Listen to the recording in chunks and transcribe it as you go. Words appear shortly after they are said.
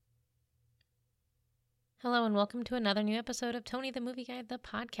Hello and welcome to another new episode of Tony the Movie Guide, the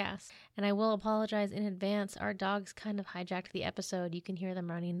podcast. And I will apologize in advance. Our dogs kind of hijacked the episode. You can hear them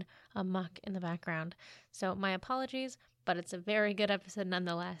running amok in the background. So my apologies, but it's a very good episode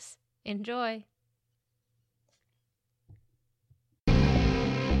nonetheless. Enjoy.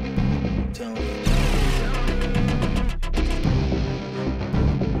 Tony.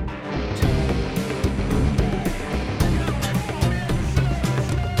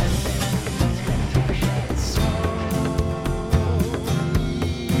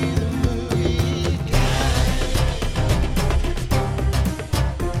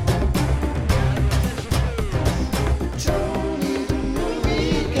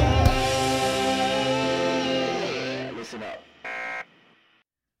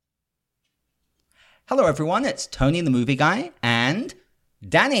 Hello everyone, it's Tony the Movie Guy and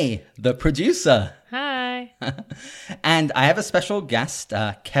Danny the producer. Hi. And I have a special guest,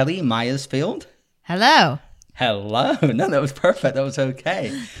 Kelly Myersfield. Hello. Hello. No, that was perfect. That was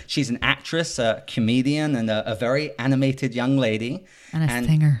okay. She's an actress, a comedian, and a very animated young lady. And a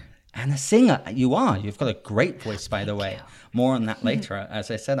singer. And a singer. You are. You've got a great voice, by the way. More on that later. As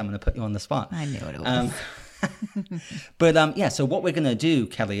I said, I'm going to put you on the spot. I knew it was. But yeah, so what we're going to do,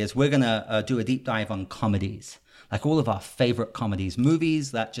 Kelly, is we're going to do a deep dive on comedies. Like all of our favorite comedies,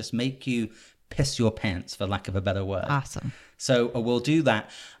 movies that just make you piss your pants, for lack of a better word. Awesome. So we'll do that.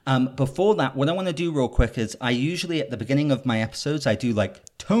 Before that, what I want to do real quick is I usually at the beginning of my episodes, I do like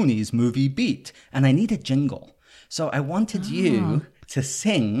Tony's movie beat, and I need a jingle. So I wanted you to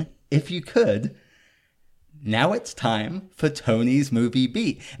sing, if you could, now it's time for Tony's movie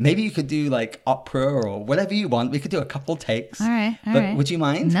beat. Maybe you could do like opera or whatever you want. We could do a couple takes. All right. But would you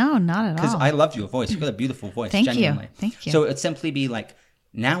mind? No, not at all. Because I love your voice. You've got a beautiful voice. Thank genuinely. you. Thank you. So it'd simply be like,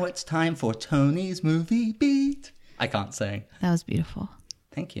 now it's time for Tony's movie beat. I can't sing. That was beautiful.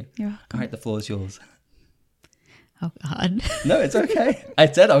 Thank you. You're welcome. All right, the floor is yours. Oh, God. No, it's okay.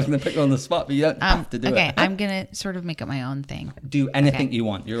 I said I was going to put you on the spot, but you don't have to do it. Okay, I'm going to sort of make up my own thing. Do anything you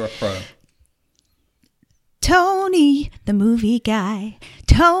want. You're a pro. Tony, the movie guy.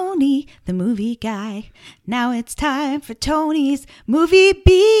 Tony, the movie guy. Now it's time for Tony's movie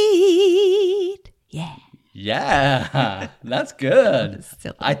beat. Yeah. Yeah, that's good.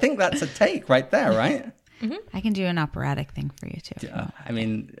 Silly. I think that's a take right there, right? I can do an operatic thing for you, too. I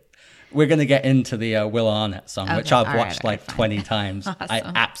mean, we're going to get into the Will Arnett song, which I've watched like 20 times. Awesome. I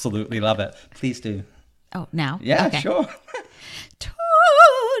absolutely love it. Please do. Oh, now? Yeah, Okay. sure. Tony,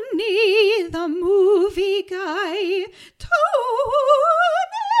 the movie guy. Tony, the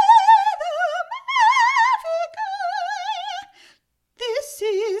movie guy. This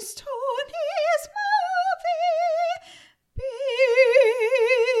is Tony's movie beat.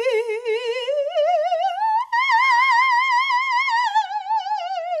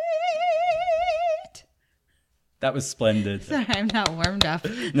 That was splendid. Sorry, I'm not warmed up.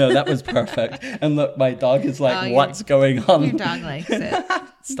 No, that was perfect. And look, my dog is like, Oh, what's going on? Your dog likes it.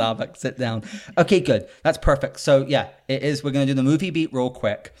 Starbucks, sit down. Okay, good. That's perfect. So yeah, it is. We're going to do the movie beat real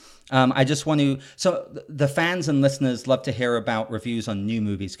quick. I just want to, so the fans and listeners love to hear about reviews on new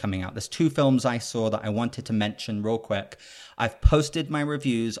movies coming out. There's 2 films I saw that I wanted to mention real quick. I've posted my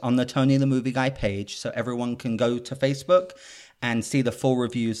reviews on the Tony the Movie Guy page, so everyone can go to Facebook and see the full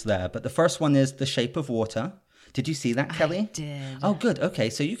reviews there. But the first one is The Shape of Water. Did you see that, Kelly? I did. Oh, good. Okay,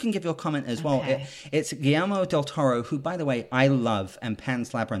 so you can give your comment as well. Okay. It's Guillermo del Toro, who, by the way, I love, and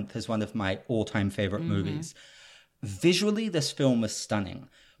Pan's Labyrinth is one of my all-time favorite movies. Visually, this film was stunning.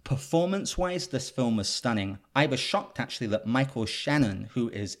 Performance-wise, this film was stunning. I was shocked, actually, that Michael Shannon, who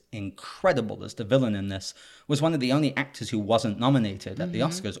is incredible as the villain in this, was one of the only actors who wasn't nominated at the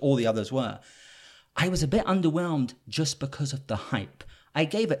Oscars. All the others were. I was a bit underwhelmed just because of the hype. I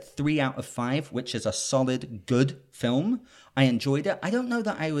gave it 3 out of 5, which is a solid, good film. I enjoyed it. I don't know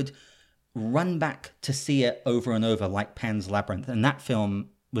that I would run back to see it over and over like Pan's Labyrinth. And that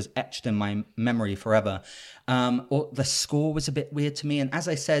film was etched in my memory forever. Or the score was a bit weird to me. And as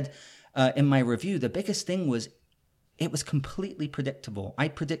I said in my review, the biggest thing was it was completely predictable. I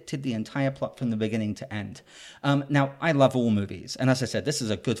predicted the entire plot from the beginning to end. Now, I love all movies. And as I said, this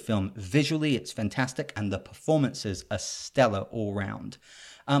is a good film. Visually, it's fantastic. And the performances are stellar all round.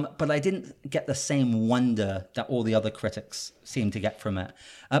 But I didn't get the same wonder that all the other critics seemed to get from it.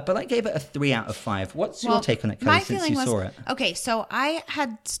 But I gave it a 3 out of 5. What's your take on it, Kelly, since you saw it? Okay, so I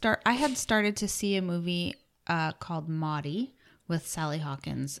had started to see a movie called Maudie with Sally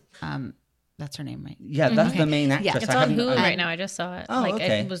Hawkins. That's her name, right? Yeah, that's the main actress. Yeah. It's on Hulu right now. I just saw it. Oh,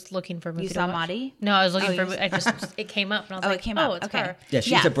 okay. I was looking for a movie. You saw to watch. Maudie? No, I was looking Oh, for. I just it came up and I was like, it came up. it's Okay. her. Yeah,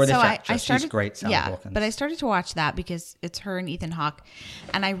 she's a British so actress. She's great, Sally Hawkins. but I started to watch that because it's her and Ethan Hawke,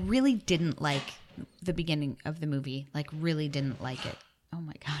 and I really didn't like the beginning of the movie. Like, really didn't like it. Oh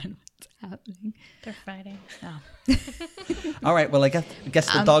my God, what's happening? They're fighting. Oh. All right. Well, I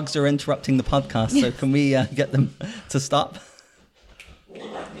guess the dogs are interrupting the podcast. So can we get them to stop?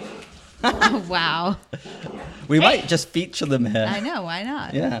 Oh, wow. We might just feature them here. I know. Why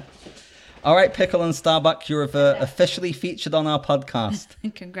not? Yeah. All right, Pickle and Starbuck, you're officially featured on our podcast.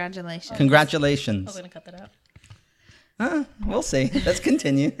 Congratulations. Congratulations. I was going to cut that out. We'll see. Let's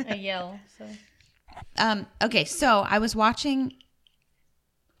continue. I yell. So. Okay, so I was watching.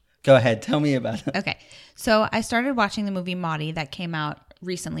 Go ahead. Tell me about it. Okay, so I started watching the movie Maudie that came out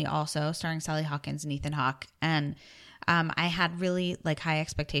recently, also starring Sally Hawkins and Ethan Hawke, and I had really like high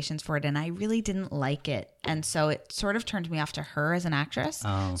expectations for it, and I really didn't like it, and so it sort of turned me off to her as an actress.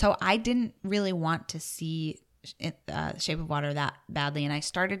 Oh. So I didn't really want to see Shape of Water that badly, and I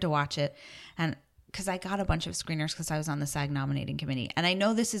started to watch it, and because I got a bunch of screeners because I was on the SAG nominating committee, and I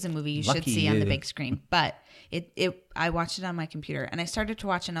know this is a movie you should Lucky see on the you. big screen, but I watched it on my computer, and I started to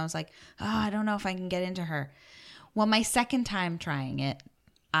watch it, and I was like, oh, I don't know if I can get into her. Well, my second time trying it,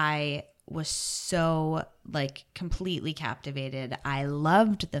 I was so like completely captivated. I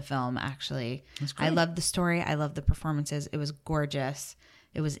loved the film, actually. I loved the story. I loved the performances. It was gorgeous.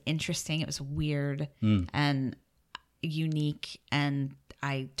 It was interesting. It was weird and unique, and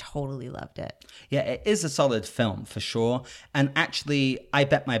I totally loved it. Yeah, it is a solid film for sure. And actually, I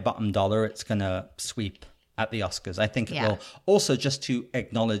bet my bottom dollar it's going to sweep at the Oscars. I think it will. Also, just to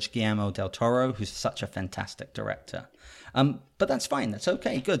acknowledge Guillermo del Toro, who's such a fantastic director. But that's fine. That's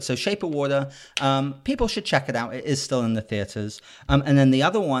okay. Good. So Shape of Water, people should check it out. It is still in the theaters. And then the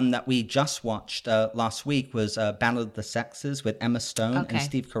other one that we just watched last week was Battle of the Sexes with Emma Stone and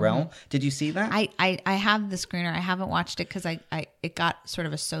Steve Carell. Mm-hmm. Did you see that? I have the screener. I haven't watched it because it got sort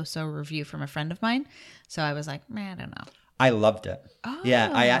of a so-so review from a friend of mine. So I was like, man, I don't know. I loved it. Oh. Yeah,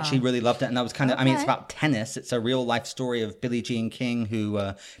 I actually really loved it. And I was kind of, I mean, it's Okay. about tennis. It's a real life story of Billie Jean King who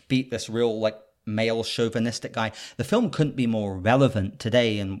beat this real like male chauvinistic guy. The film couldn't be more relevant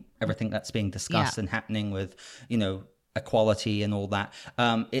today and everything that's being discussed and happening with, you know, equality and all that.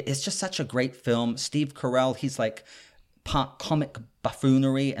 It's just such a great film. Steve Carell, he's like part comic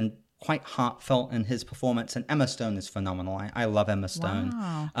buffoonery and quite heartfelt in his performance, and Emma Stone is phenomenal. I love Emma Stone.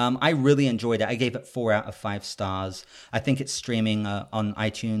 Wow. I really enjoyed it. I gave it 4 out of 5 stars. I think it's streaming on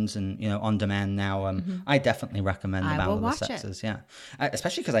iTunes and on demand now. I definitely recommend I Battle will of the watch it. Sexes. Yeah,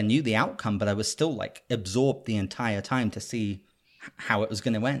 especially because I knew the outcome, but I was still like absorbed the entire time to see how it was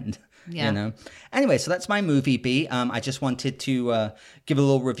going to end. Yeah. Anyway, so that's my movie B. I just wanted to give a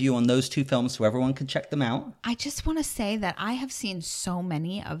little review on those 2 films so everyone can check them out. I just want to say that I have seen so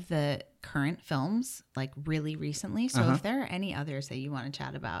many of the current films, like really recently. So if there are any others that you want to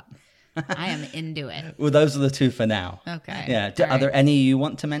chat about, I am into it. Well, those are the 2 for now. Okay. Yeah. All Are there right. any you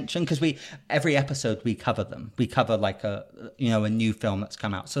want to mention? Because every episode we cover them. We cover like a new film that's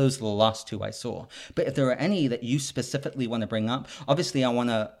come out. So those are the last 2 I saw. But if there are any that you specifically want to bring up, obviously I want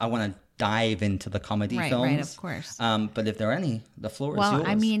to dive into the comedy films. Right, of course. But if there are any, the floor is Well, yours.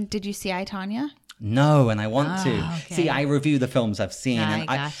 I mean, did you see I, Tonya? No, and I want to. okay. See, I review the films I've seen. I And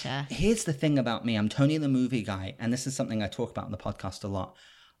gotcha. Here's the thing about me. I'm Tony the Movie Guy, and this is something I talk about in the podcast a lot.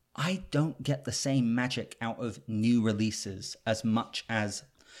 I don't get the same magic out of new releases as much as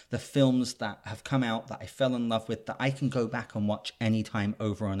the films that have come out that I fell in love with that I can go back and watch anytime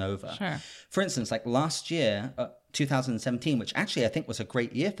over and over. Sure. For instance, like last year, 2017, which actually I think was a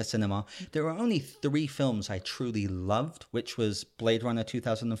great year for cinema, there were only 3 films I truly loved, which was Blade Runner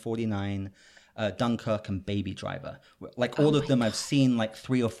 2049, Dunkirk, and Baby Driver. Like all of them I've seen like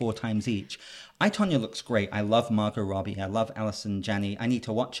 3 or 4 times each. I, Tonya looks great. I love Margot Robbie. I love Alison Janney. I need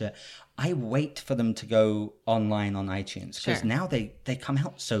to watch it. I wait for them to go online on iTunes because Sure. now they come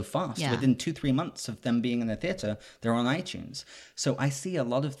out so fast. Yeah. Within 2-3 months of them being in the theater, they're on iTunes. So I see a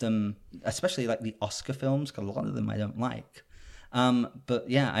lot of them, especially like the Oscar films, because a lot of them I don't like. But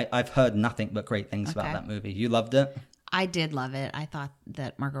yeah, I've heard nothing but great things about Okay. that movie. You loved it? I did love it. I thought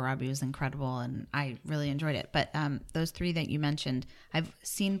that Margot Robbie was incredible, and I really enjoyed it. But those 3 that you mentioned, I've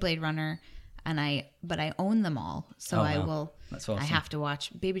seen Blade Runner, but I own them all, so Oh, I wow. will. That's awesome. I have to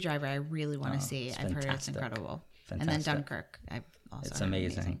watch Baby Driver. I really want to see. it's I've heard it's fantastic. incredible. And Fantastic. then Dunkirk. I've also It's heard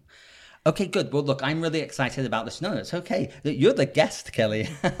amazing. Okay, good. Well, look, I'm really excited about this. No, it's okay. You're the guest, Kelly.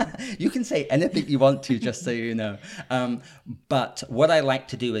 You can say anything you want to, just so you know. But what I like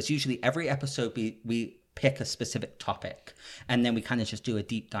to do is usually every episode we pick a specific topic and then we kind of just do a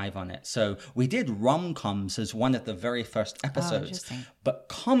deep dive on it. So we did rom-coms as one of the very first episodes. interesting. But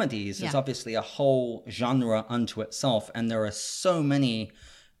comedies is Yeah. obviously a whole genre unto itself, and there are so many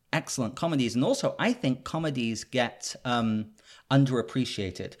excellent comedies. And also, I think comedies get a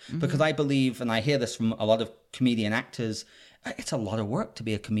underappreciated. Because I believe, and I hear this from a lot of comedian actors, it's a lot of work to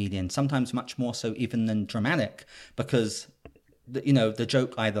be a comedian, sometimes much more so even than dramatic, because, the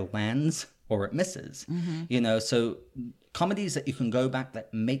joke either lands or it misses, so comedies that you can go back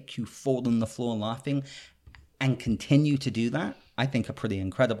that make you fall on the floor laughing and continue to do that, I think are pretty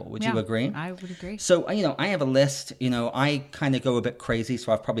incredible. Would you agree? I would agree. So, I have a list, I kind of go a bit crazy,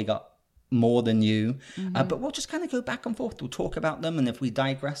 so I've probably got more than you, but we'll just kind of go back and forth. We'll talk about them, and if we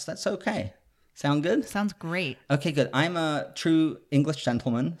digress, that's okay. Sound good? Sounds great. Okay, good. I'm a true English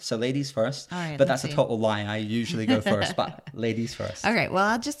gentleman, so ladies first. All right, but let's that's see. a total lie. I usually go first, but ladies first. All right.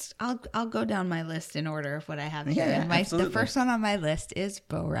 Well, I'll go down my list in order of what I have here. Yeah, And absolutely. The first one on my list is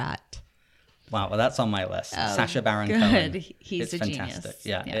Borat. Wow, well, that's on my list. Sacha Baron good. Cohen. He's it's a fantastic. genius.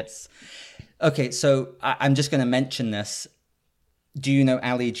 Yeah, Yeah. it's okay. So I'm just going to mention this. Do you know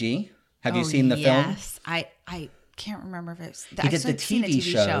Ali G? Have you seen the film? Yes. I can't remember if it's. He did the TV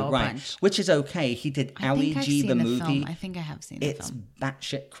show, a right? bunch. Which is okay. He did I Ali think I've G seen the the movie. film. I think I have seen the It's film.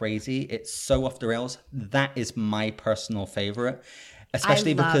 batshit crazy. It's so off the rails. That is my personal favorite.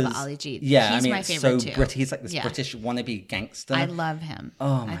 Especially love because Ali G. Yeah, He's my it's favorite so too. British. He's like this Yeah. British wannabe gangster. I love him.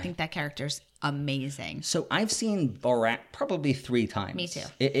 Oh, I think that character's amazing. So I've seen Borat probably 3 times. Me too.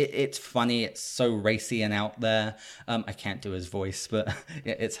 It's funny. It's so racy and out there. I can't do his voice, but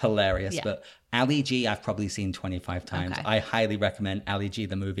it's hilarious. Yeah. But Ali G, I've probably seen 25 times. Okay. I highly recommend Ali G,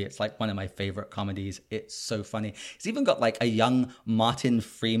 the movie. It's like one of my favorite comedies. It's so funny. It's even got like a young Martin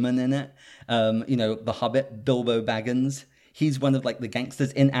Freeman in it. The Hobbit, Bilbo Baggins. He's one of like the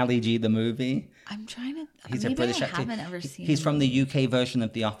gangsters in Ali G, the movie. I'm trying to. He's maybe a British I actor. haven't ever seen. He's him. from the UK version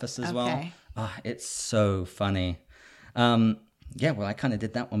of The Office as well. Okay. It's so funny. Well, I kind of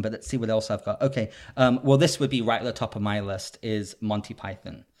did that one, but let's see what else I've got. Okay. Well, this would be right at the top of my list is Monty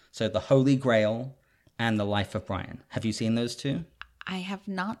Python. So The Holy Grail and The Life of Brian. Have you seen those two? I have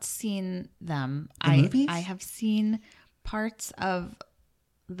not seen them. movies? I have seen parts of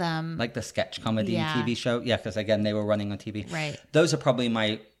them. Like the sketch comedy Yeah. TV show? Yeah, because again, they were running on TV. Right. Those are probably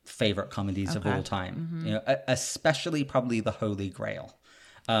my favorite comedies of Okay. all time. Especially probably The Holy Grail.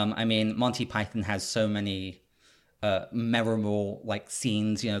 Monty Python has so many memorable like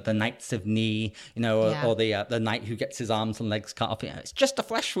scenes, the Knights of Ni, or the knight who gets his arms and legs cut off. It's just a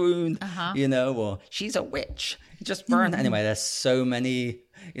flesh wound, or she's a witch, just burned. Anyway, there's so many,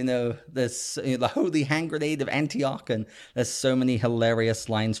 there's the holy hand grenade of Antioch, and there's so many hilarious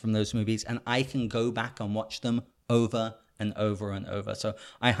lines from those movies, and I can go back and watch them over and over and over. So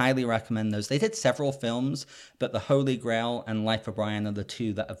I highly recommend those. They did several films, but The Holy Grail and Life of Brian are the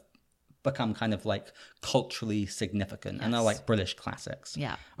two that have become kind of like culturally significant, and they're like British classics.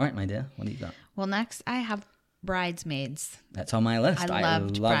 Yeah. All right, my dear, what do you got? Well, next I have Bridesmaids. That's on my list. I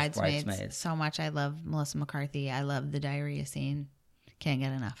loved love Bridesmaids so much. I love Melissa McCarthy. I love the diarrhea scene. Can't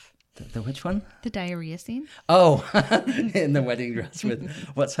get enough. The which one? The diarrhea scene. Oh, in the wedding dress with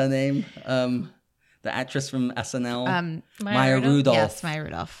what's her name? The actress from SNL, Maya Rudolph. Yes, Maya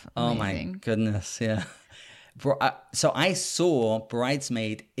Rudolph. Oh my Amazing. goodness, yeah. So I saw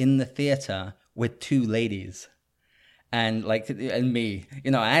Bridesmaid in the theater with 2 ladies, and me.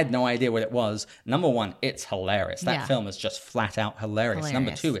 I had no idea what it was. Number one, it's hilarious. That Yeah. film is just flat out hilarious.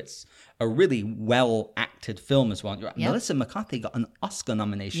 Number two, it's a really well acted film as well. Melissa McCarthy got an Oscar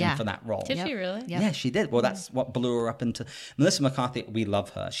nomination for that role. Did she really? Yep. Yeah, she did. Well, that's what blew her up into. Melissa McCarthy, we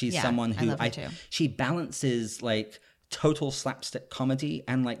love her. She's Yeah, someone I who love her too. she balances like total slapstick comedy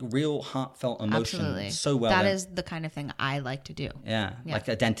and like real heartfelt emotion Absolutely. so well. That is the kind of thing I like to do. Yeah, Yeah. like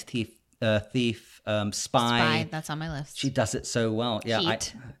Identity Thief, Spy. Spy, that's on my list. She does it so well. Yeah,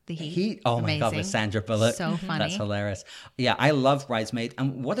 Heat. The Heat. Oh my god, with Amazing. Sandra Bullock. So funny. That's hilarious. Yeah, I love Bridesmaid,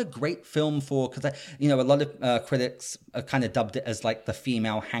 and what a great film for, because a lot of critics kind of dubbed it as like the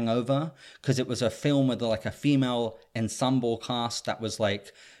female Hangover, because it was a film with like a female ensemble cast that was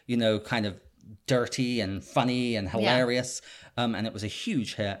like kind of dirty and funny and hilarious. And it was a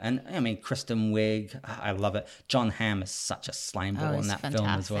huge hit. And Kristen Wiig, I love it. John Hamm is such a slimeball in he's that film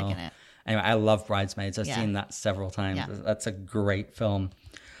as fantastic well. in it. Anyway, I love Bridesmaids. I've Yeah. seen that several times. Yeah. That's a great film.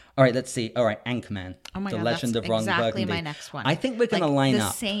 All right, let's see. All right, Anchorman. Oh my The god, Legend that's of Ron exactly Burgundy. my next one. I think we're going to line the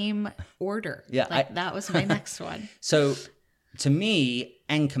up. same order. Yeah, that was my next one. So, to me,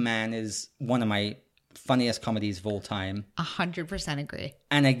 Anchorman is one of my funniest comedies of all time. 100% agree.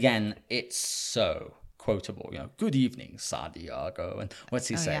 And again, it's so quotable. Good evening, Santiago. And what's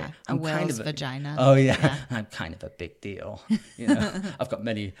he say? Yeah. A whale's vagina. Oh yeah. I'm kind of a big deal. I've got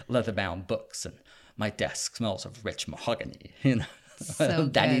many leather-bound books, and my desk smells of rich mahogany. So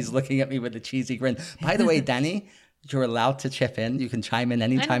Danny's good. looking at me with a cheesy grin. By the way, Danny, You're allowed to chip in. You can chime in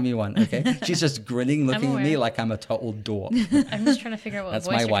anytime you want, okay? She's just grinning, looking at me like I'm a total dork. I'm just trying to figure out what That's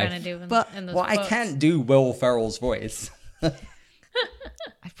voice my you're wife. trying to do in those Well, I quotes. can't do Will Ferrell's voice.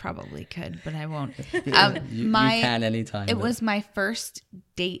 I probably could, but I won't. You can anytime. It but- was my first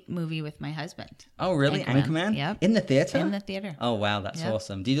date movie with my husband. Oh, really? Anchorman. Anchorman? Yep. In the theater? In the theater. Oh, wow. That's Yep.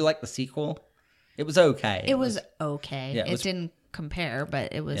 awesome. Did you like the sequel? It was okay. It was okay. Yeah, it it was- didn't compare,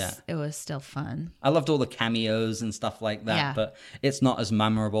 but it was Yeah. it was still fun. I loved all the cameos and stuff like that, Yeah. but it's not as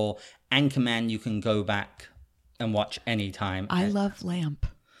memorable. Anchorman, you can go back and watch anytime. I love Lamp.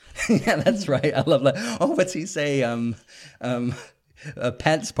 Yeah, that's right. I love that. Oh, what's he say? A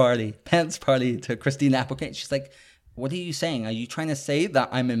pants party to Christine Applegate. She's like, what are you saying? Are you trying to say that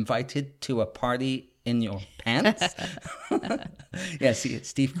I'm invited to a party in your pants? Yeah, see,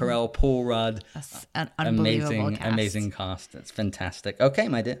 Steve Carell, Paul Rudd. That's an unbelievable cast. Amazing cast. It's fantastic. Okay,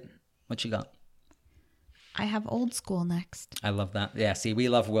 my dear. What you got? I have Old School next. I love that. Yeah, see, we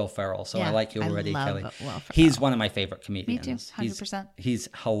love Will Ferrell, so I Yeah, like you I already, love Kelly. Will Ferrell. He's one of my favorite comedians. 100%. He's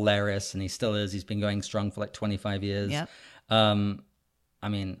hilarious, and he still is. He's been going strong for like 25 years. Yep. I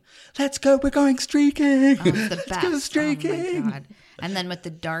mean, let's go. We're going streaking. Oh, it's the Let's best. go streaking. Oh my god! And then with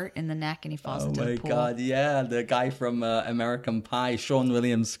the dart in the neck, and he falls Oh into my the pool. god, yeah, the guy from American Pie, Sean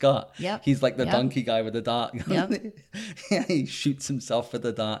William Scott. Yep. He's like the Yep. donkey guy with the dart. Yep. Yeah, he shoots himself with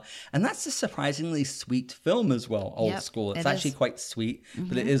the dart. And that's a surprisingly sweet film as well, Old Yep, School. It's it actually is. quite sweet,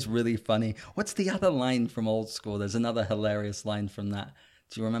 but it is really funny. What's the other line from Old School? There's another hilarious line from that.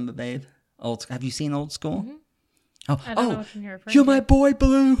 Do you remember, babe? Have you seen Old School? Oh, I don't know which one you're referring you're to. my boy,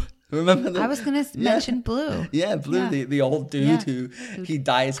 Blue. Remember that? I was going to mention Blue. Yeah, Blue, Yeah. the old dude Yeah. who he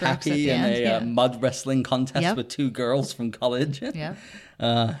dies croaks at happy the in end, a yeah. mud wrestling contest Yep. with two girls from college. Yep.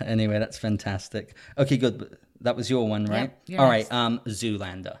 Anyway, that's fantastic. Okay, good. That was your one, right? Yep, you're All next. right.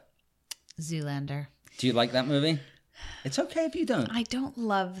 Zoolander. Zoolander. Do you like that movie? It's okay if you don't. I don't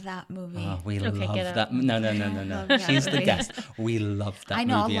love that movie. Oh, we Okay, love get out. that. No. love that She's the movie. guest. We love that I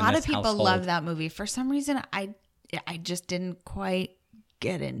know a movie in lot this of people household. love that movie. For some reason, I just didn't quite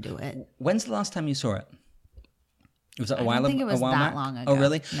get into it. When's the last time you saw it? Was that a I while don't think ago? it was a while that back? long Oh, ago.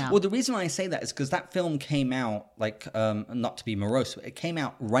 really? No. Well, the reason why I say that is because that film came out, like, not to be morose, but it came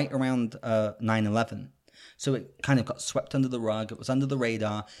out right around 9/11. So it kind of got swept under the rug. It was under the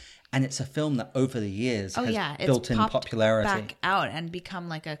radar. And it's a film that over the years Oh has yeah, it's built in popped popularity. back out and become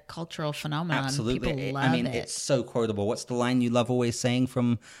like a cultural phenomenon. Absolutely. People love I mean, it. it's so quotable. What's the line you love always saying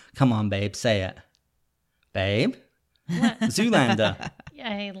from, come on, babe, say it. Babe? Zoolander. Yeah,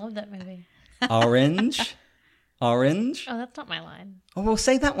 I love that movie. Orange. Orange. Oh, that's not my line. Oh, we'll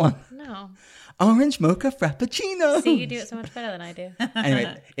say that one. No. Orange mocha frappuccino. See, you do it so much better than I do.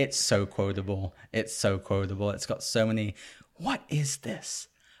 Anyway, it's so quotable. It's so quotable. It's got so many. What is this?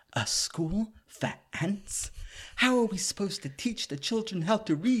 A school for ants? How are we supposed to teach the children how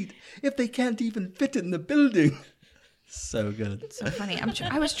to read if they can't even fit in the building? So good. so funny.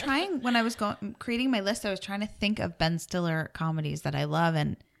 I was trying when I was creating my list. I was trying to think of Ben Stiller comedies that I love,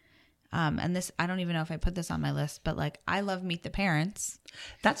 and this I don't even know if I put this on my list, but like I love Meet the Parents.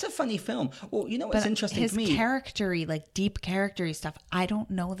 That's a funny film. Well, you know what's But interesting his to me? charactery, like deep charactery stuff, I don't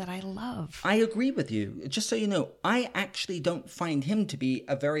know that I love. I agree with you. Just so you know, I actually don't find him to be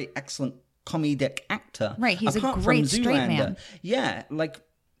a very excellent comedic actor. Right, he's a apart from great straight Zoolander. man. Yeah, like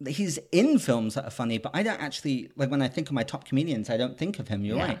he's in films that are funny, but I don't actually, like when I think of my top comedians, I don't think of him.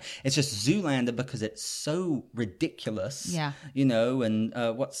 You're Yeah. right. It's just Zoolander because it's so ridiculous. Yeah. You know, and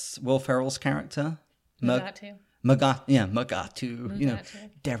what's Will Ferrell's character? Mugatu. Mugatu, you know, Mugatu.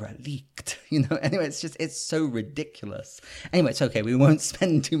 derelict, you know. Anyway, it's so ridiculous. Anyway, it's okay. We won't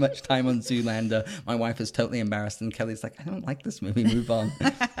spend too much time on Zoolander. My wife is totally embarrassed, and Kelly's like, I don't like this movie. Move on.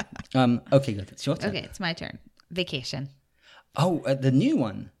 Okay, good. It's your turn. Okay, it's my turn. Vacation. Oh, the new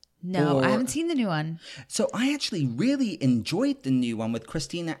one. No, Or- I haven't seen the new one. So I actually really enjoyed the new one with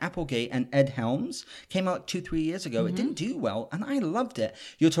Christina Applegate and Ed Helms. Came out 2-3 years ago. It didn't do well, and I loved it.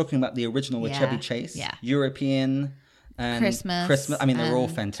 You're talking about the original with Yeah, Chevy Chase, yeah. European, and Christmas, I mean, they're all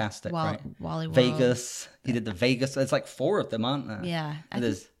and fantastic, right? Wally World. Vegas. He did the Vegas. There's like 4 of them, aren't there? Yeah, I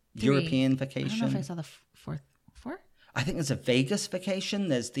There's think 3. European I don't know Vacation. if I saw the fourth. 4? I think there's a Vegas Vacation.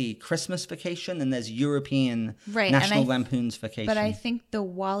 There's the Christmas Vacation, and there's European Right, and National I- Lampoon's Vacation. But I think the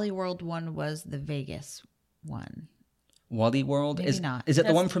Wally World one was the Vegas one. Wally World Maybe is not. is it the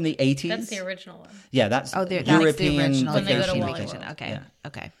That's- one from the 80s? That's the original one. Yeah, that's Oh, that's European the original When they go to Vacation. Wally vacation. World. Okay, Yeah.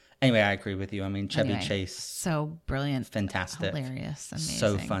 okay. Anyway, I agree with you. I mean, Chevy Anyway, Chase, so brilliant, fantastic, hilarious, amazing,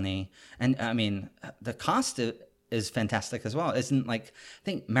 so funny, and I mean, the cast is fantastic as well. Isn't like I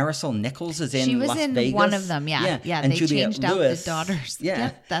think Marisol Nichols is in She was Las in Vegas. one of them, yeah. And They Juliette changed out the Lewis, daughters. Yeah,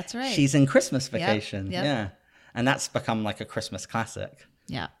 Yep, that's right. She's in Christmas Vacation. yep. Yeah. And that's become like a Christmas classic.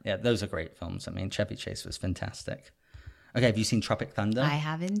 Yeah. Yeah, those are great films. I mean, Chevy Chase was fantastic. Okay, have you seen Tropic Thunder? I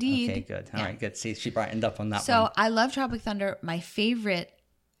have indeed. Okay, good. All right, good. See, she brightened up on that So one. I love Tropic Thunder. My favorite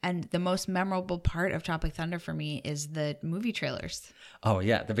and the most memorable part of Tropic Thunder for me is the movie trailers. Oh,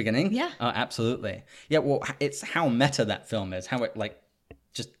 yeah, the beginning? Yeah. Oh, absolutely. Yeah, well, it's how meta that film is, how it, like,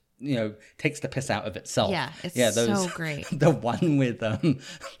 just, takes the piss out of itself. Yeah, it's so great. The one with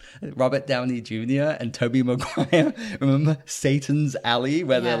Robert Downey Jr. and Tobey Maguire. Remember Satan's Alley,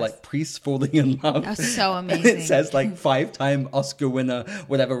 where they're Yes. like priests falling in love? That was so And amazing. it says like 5-time Oscar winner,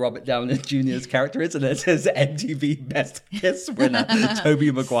 whatever Robert Downey Jr.'s character is, and it says MTV Best Kiss winner,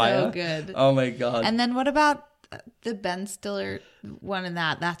 Tobey Maguire. So good. Oh my God. And then what about the Ben Stiller one in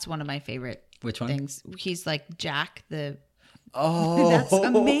that? That's one of my favorite Which one? things. He's like Jack the... Oh, That's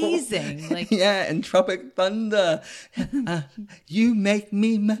amazing. Like, yeah, and Tropic Thunder. You make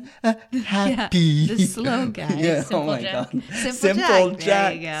me happy. the slow guy. Yeah, Simple oh my Jack. God. Simple Jack.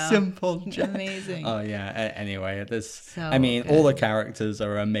 There you go. Simple Jack. Amazing. Oh yeah. Anyway, So I mean, good. all the characters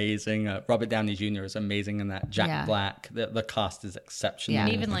are amazing. Robert Downey Jr. is amazing in that. Jack Yeah. Black. The cast is exceptional. Yeah.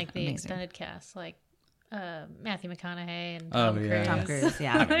 And even like the Amazing. extended cast, like Matthew McConaughey and Oh, Tom yeah. Cruise. Tom Cruise,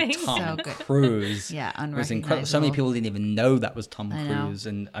 yeah. Like, Tom So good. Cruise. Yeah, was incredible. So many unrecognizable. people didn't even know that was Tom I know. Cruise,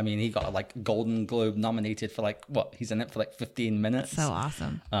 and I mean, he got like Golden Globe nominated for like what? He's in it for like 15 minutes. So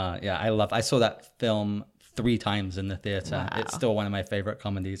awesome. Yeah, I saw that film 3 times in the theater. Wow. It's still one of my favorite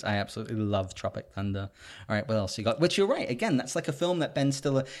comedies. I absolutely love Tropic Thunder. All right, what else you got? Which you're right. Again, that's like a film that Ben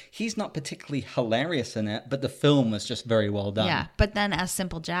Stiller, he's not particularly hilarious in it, but the film was just very well done. Yeah, but then as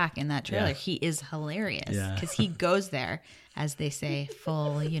Simple Jack in that trailer, Yeah. he is hilarious Yeah. because he goes there, as they say,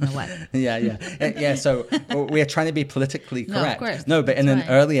 full, you know what. Yeah. So we are trying to be politically No, of correct. course. No, but in That's an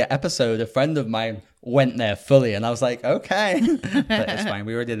fine. earlier episode, a friend of mine went there fully, and I was like, okay, but it's fine.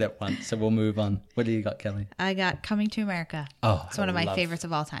 We already did it once, so we'll move on. What do you got, Kelly? I got Coming to America. Oh, It's one of my love- favorites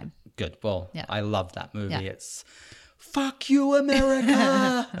of all time. Good. Well, Yeah. I love that movie. Yeah. It's fuck you,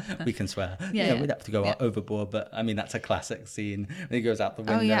 America. We can swear. Yeah. We'd have to go overboard, but I mean, that's a classic scene when he goes out the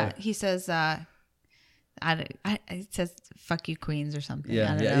window. Oh, yeah. He says, it says, fuck you, Queens, or something. I Yeah,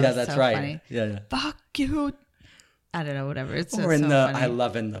 don't know. yeah, It's that's so right. funny. Yeah. Fuck you. I don't know, whatever. It's Or so in the, funny. I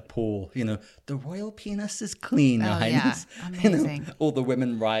love in the pool, the royal penis is clean, Your Oh, yeah. Highness. Amazing. All the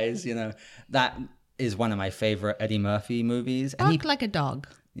women rise, that is one of my favorite Eddie Murphy movies. And Bark like a dog.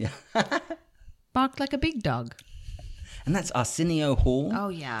 yeah. Bark like a big dog. And that's Arsenio Hall. Oh,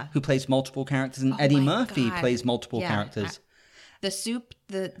 yeah. Who plays multiple characters, and Oh Eddie my Murphy God. plays multiple Yeah. characters. The soup,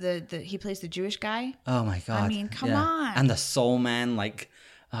 the he plays the Jewish guy. Oh my God. mean, come on. And the Soul Man, it's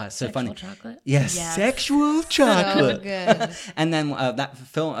so Sexual funny. chocolate. Yes, Yes. sexual chocolate. So good. And then that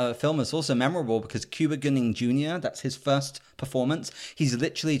film is also memorable because Cuba Gooding Jr., that's his first performance. He's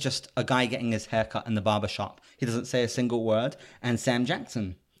literally just a guy getting his hair cut in the barbershop. He doesn't say a single word. And Sam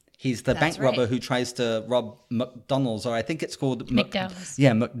Jackson. He's the That's bank robber right. who tries to rob McDonald's, or I think it's called McDowell's.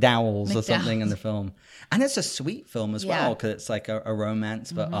 Yeah, McDowell's or something in McDowell's. the film. And it's a sweet film as Yeah. well because it's like a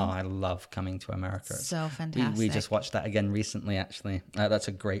romance. But I love Coming to America. So We fantastic. just watched that again recently, actually. That's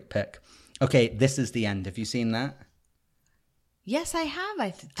a great pick. Okay, This Is the End. Have you seen that? Yes, I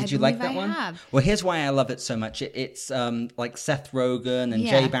have. Did you like that I one? have. Well, here's why I love it so much. It's like Seth Rogen and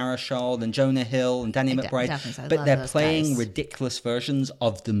Jay Yeah. Baruchel and Jonah Hill and Danny McBride, definitely. I but love they're those playing guys. ridiculous versions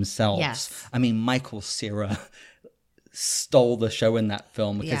of themselves. Yes. I mean, Michael Cera stole the show in that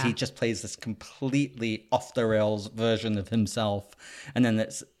film because Yeah. he just plays this completely off the rails version of himself, and then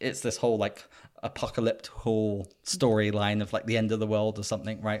it's this whole like apocalyptical storyline of like the end of the world or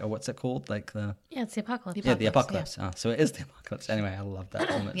something, right? Or what's it called? Like the Yeah, it's the apocalypse. the apocalypse. So it is the apocalypse. Anyway, I love that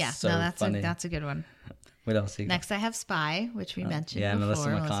film. It's Yeah, so no, that's funny. a good one. What else? You got? Next, I have Spy, which we mentioned yeah, before. Melissa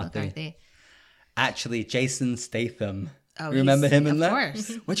McCarthy. Actually, Jason Statham. Oh, Remember he's- him in of that?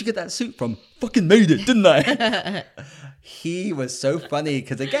 course. Where'd you get that suit from? Fucking made it, didn't I? He was so funny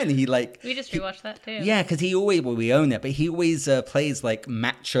because again, he like We just rewatched that too. yeah, because he always we own it, but he always plays like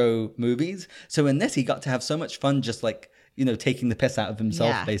macho movies. So in this, he got to have so much fun, just like taking the piss out of himself,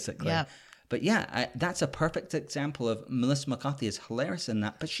 Yeah, basically. yeah. But yeah, that's a perfect example of Melissa McCarthy is hilarious in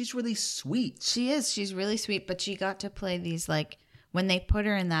that, but she's really sweet. She is. She's really sweet, but she got to play these like when they put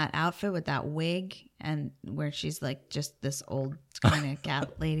her in that outfit with that wig and where she's like just this old kind of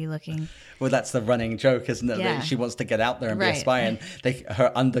cat lady looking. Well, that's the running joke, isn't it? Yeah. That she wants to get out there and be a Right. spy, and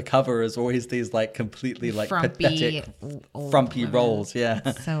her undercover is always these like completely like Frumpy, pathetic, old frumpy women. roles.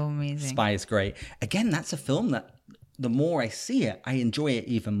 Yeah, So amazing. Spy is great. Again, that's a film that the more I see it, I enjoy it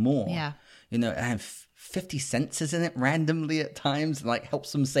even more. Yeah. and 50 Cent is in it randomly at times, and like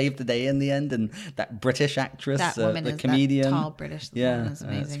helps them save the day in the end. And that British actress, That woman the is comedian, that tall British woman is that's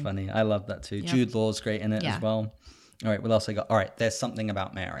amazing. funny. I love that too. Yep. Jude Law's great in it Yeah. as well. All right, what else I got? All right, There's Something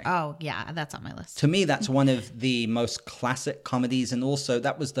About Mary. Oh yeah, that's on my list. To me, that's one of the most classic comedies, and also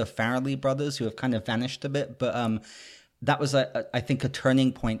that was the Farrelly brothers who have kind of vanished a bit, but that was I think a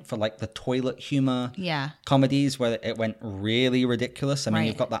turning point for like the toilet humor Yeah. comedies where it went really ridiculous. I mean,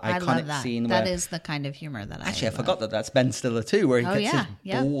 you've got the I love iconic that. scene That where is the kind of humor that actually I love. forgot that's Ben Stiller too, where he Oh, gets yeah. his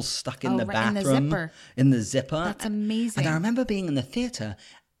Yep. balls stuck in Oh, the right, in the bathroom zipper. in the zipper. That's amazing. And I remember being in the theater,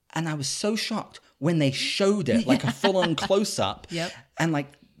 and I was so shocked when they showed it, like a full-on close-up. Yep. And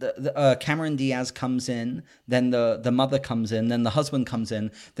like Cameron Diaz comes in, then the mother comes in, then the husband comes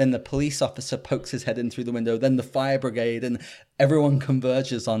in, then the police officer pokes his head in through the window, then the fire brigade, and everyone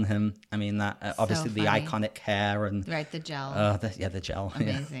converges on him. I mean, that obviously the funny. iconic hair and Right, the gel. the gel. Yeah.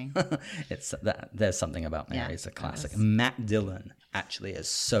 Amazing. It's that. There's Something About Mary. Yeah, It's a that classic. was- Matt Dillon actually is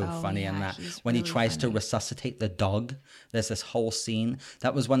so Oh, funny in yeah, that. he's When he really tries to funny. resuscitate the dog, there's this whole scene.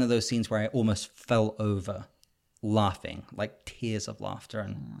 That was one of those scenes where I almost fell over laughing, like tears of laughter,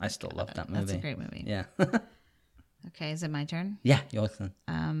 and I still love that movie. That's a great movie. Yeah. Okay, is it my turn? Yeah, your turn.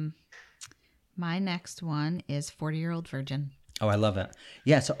 My next one is 40-Year-Old Virgin. Oh, I love it.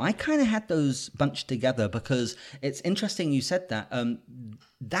 Yeah, so I kind of had those bunched together because it's interesting you said that.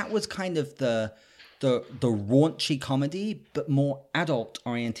 That was kind of the raunchy comedy, but more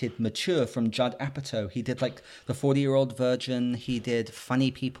adult-oriented, mature from Judd Apatow. He did like The 40-Year-Old Virgin. He did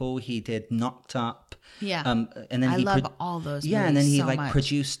Funny People. He did Knocked Up. Yeah. And then I he love all those Yeah, and then movies he so like much.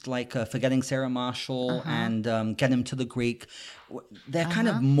 produced like Forgetting Sarah Marshall and Get Him to the Greek. They're kind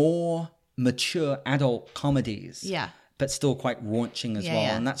of more mature adult comedies. Yeah. But still quite raunching as Yeah, well.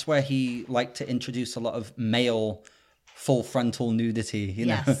 yeah. And that's where he liked to introduce a lot of male full frontal nudity, you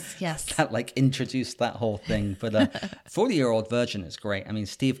know. Yes. That like introduced that whole thing. But 40-Year-Old Virgin is great. I mean,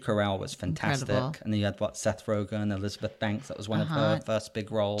 Steve Carell was fantastic. Incredible. And then you had Seth Rogen, Elizabeth Banks. That was one of her first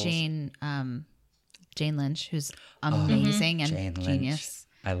big roles. Jane Lynch, who's amazing and Jane Lynch. genius.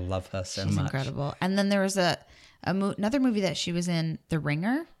 I love her so She's much. incredible. And then there was another movie that she was in, The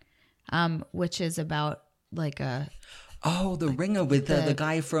Ringer, which is about like a Oh, The Ringer with the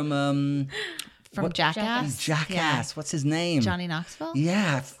guy from Jackass. Jackass. What's his name? Johnny Knoxville.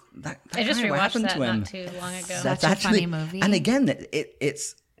 Yeah, that I just guy, what rewatched happened that to him? not too long ago. Such a funny movie. And again,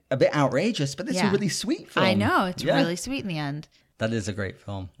 it's a bit outrageous, but it's a Yeah. really sweet film. I know. It's Yeah. really sweet in the end. That is a great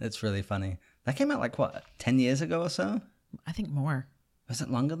film. It's really funny. That came out like, what, 10 years ago or so? I think more. Was it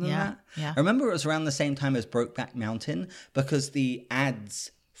longer than Yeah, that? yeah. I remember it was around the same time as Brokeback Mountain because the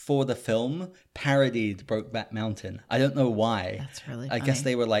ads for the film parodied Brokeback Mountain. I don't know why. That's really I guess funny.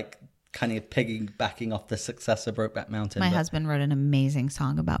 they were like kind of piggybacking off the success of Brokeback Mountain. My but- husband wrote an amazing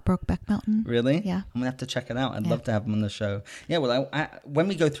song about Brokeback Mountain. Really? Yeah. I'm gonna have to check it out. I'd love to have him on the show. Yeah. Well, I when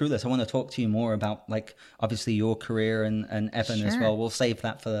we go through this, I want to talk to you more about like obviously your career and Evan as Sure. well. We'll save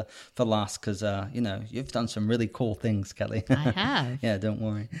that for last because you know you've done some really cool things, Kelly. I have. Yeah. Don't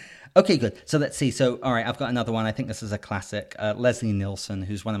worry. Okay. Good. So let's see. So all right, I've got another one. I think this is a classic. Leslie Nielsen,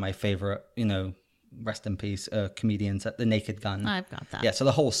 who's one of my favorite. You know. Rest in peace, comedians at The Naked Gun. I've got that. Yeah, so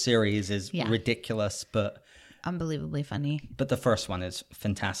the whole series is Yeah. ridiculous, but Unbelievably funny. the first one is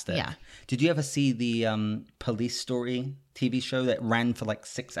fantastic. Yeah. Did you ever see the Police Story TV show that ran for like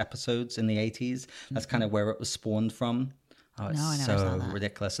 6 episodes in the 80s? That's kind of where it was spawned from. Oh, it's No, I never so saw that.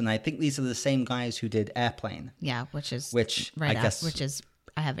 ridiculous. And I think these are the same guys who did Airplane. Yeah, which I guess- which is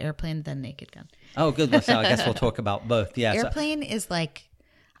I have Airplane then Naked Gun. Oh, good. Well, so I guess we'll talk about both. Yeah. so- Airplane is like,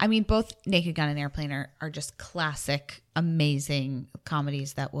 I mean, both Naked Gun and Airplane are just classic, amazing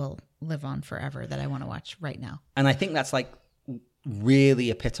comedies that will live on forever that I want to watch right now. and I think that's like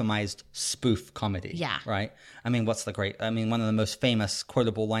really epitomized spoof comedy. Yeah. Right? I mean, one of the most famous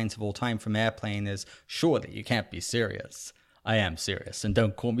quotable lines of all time from Airplane is, "Surely you can't be serious. I am serious, and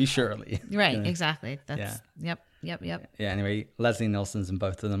don't call me Shirley." Right, exactly. Yeah. Yep. Yeah, anyway, Leslie Nielsen's in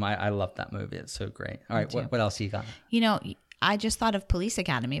both of them. I love that movie. It's so great. All right, what else you got? You know, I just thought of Police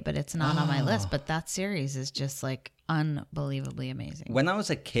Academy, but it's not on my list. But that series is just like unbelievably amazing. When I was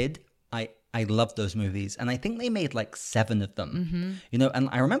a kid, I loved those movies, and I think they made like 7 of them. Mm-hmm. You know, and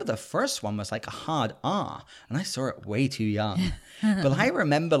I remember the first one was like a hard R, and I saw it way too young. But I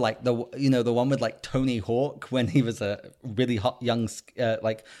remember like the one with like Tony Hawk when he was a really hot young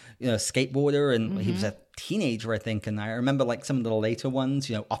skateboarder, and he was a teenager, I think. And I remember like some of the later ones,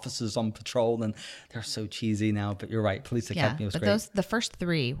 you know, Officers on Patrol, and they're so cheesy now. But you're right, Police Yeah, Academy was but great. the first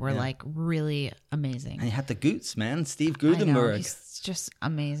 3 were like really amazing. And you had the Goots, man, Steve I know, Guttenberg. he's just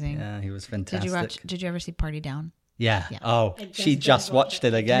amazing. Yeah, he was fantastic. Did you ever see Party Down? Yeah. Yeah. Oh, I she just watched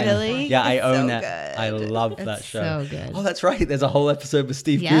it again. Really? Yeah, I It's own so it. good. I love that It's show. so good. Oh, that's right. There's a whole episode with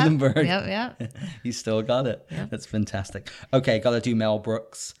Steve Yeah. Guttenberg. Yep. He still got it. Yep. That's fantastic. Okay, got to do Mel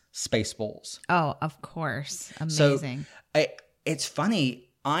Brooks, Spaceballs. Oh, of course. So Amazing. it's funny.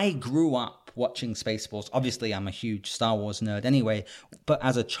 I grew up watching Spaceballs. Obviously, I'm a huge Star Wars nerd anyway. But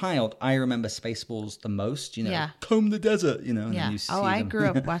as a child, I remember Spaceballs the most. You know, Yeah. comb the desert. You know, and Yeah. you see Oh, I them. grew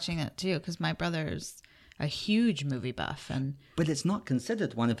up watching it too because my brother's a huge movie buff, and But it's not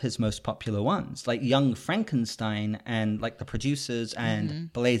considered one of his most popular ones. Like Young Frankenstein and like The Producers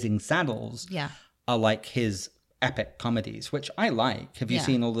and Blazing Saddles yeah. are like his epic comedies, which I like. Have you Yeah.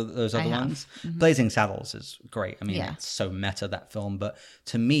 seen all of those other I have. ones? Blazing Saddles is great. I mean, Yeah. it's so meta, that film. But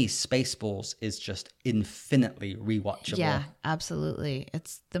to me, Spaceballs is just infinitely rewatchable. Yeah, absolutely.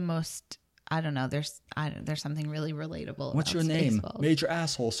 It's the most. I don't know. There's something really relatable. What's your about name? Spaceballs. Major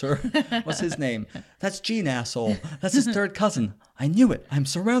Asshole, sir. What's his name? That's Gene Asshole. That's his third cousin. I knew it. I'm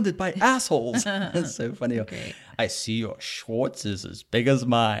surrounded by assholes. That's so funny. Great. I see your Schwartz is as big as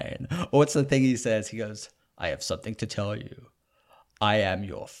mine. Or what's the thing he says? He goes, I have something to tell you. I am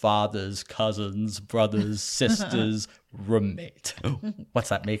your father's cousin's brother's sister's roommate. What's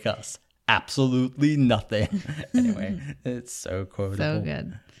that make us? Absolutely nothing. Anyway, it's so quotable. So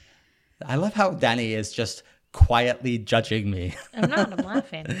good. I love how Danny is just quietly judging me. I'm not. I'm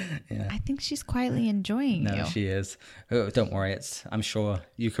laughing. I think she's quietly enjoying No, you. she is. Oh, don't worry. I'm sure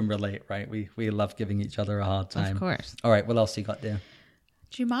you can relate, right? We love giving each other a hard time. Of course. All right, what else you got there?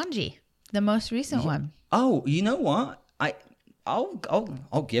 Jumanji, the most recent one. Oh, you know what?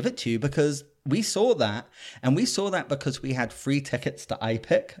 I'll give it to you because we saw that, and we saw that because we had free tickets to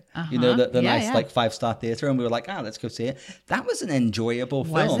iPic. You know, the Yeah, nice yeah. like 5-star theater, and we were like, let's go see it. That was an enjoyable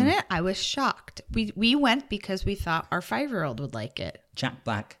film. Wasn't it? I was shocked. We went because we thought our 5-year-old would like it. Jack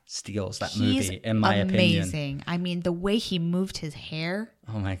Black steals that He's movie, in my opinion. amazing. I mean, the way he moved his hair,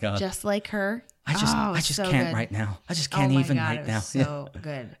 Oh my god! just like her. I just so can't good. right now. I just Oh can't my even God, right it now. was so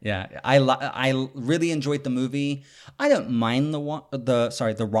good. Yeah, I really enjoyed the movie. I don't mind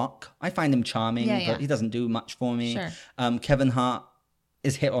the Rock. I find him charming, Yeah, yeah. but he doesn't do much for me. Sure. Kevin Hart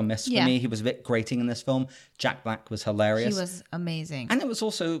is hit or miss for Yeah. me. He was a bit grating in this film. Jack Black was hilarious. He was amazing. And it was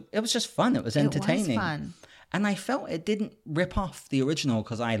just fun. It was entertaining. It was fun. And I felt it didn't rip off the original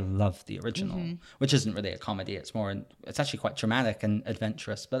because I love the original, Mm-hmm. which isn't really a comedy. It's actually quite dramatic and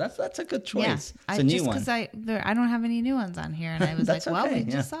adventurous, but that's a good choice. Yeah, It's a new just one. because I don't have any new ones on here, and I was like, That's well, okay, we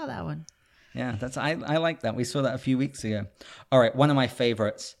yeah. just saw that one. Yeah, I like that. We saw that a few weeks ago. All right, one of my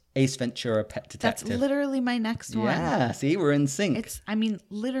favorites, Ace Ventura: Pet That's Detective. literally my next one. Yeah, see, we're in sync. It's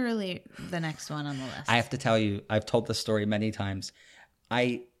literally the next one on the list. I have to tell you, I've told this story many times.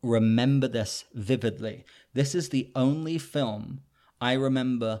 I remember this vividly. This is the only film I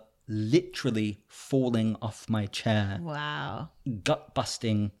remember literally falling off my chair, Wow. gut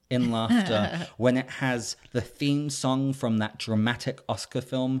busting in laughter when it has the theme song from that dramatic Oscar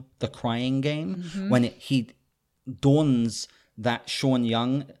film, The Crying Game, when he dawns that Sean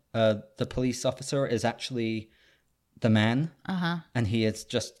Young, the police officer, is actually the man, and he has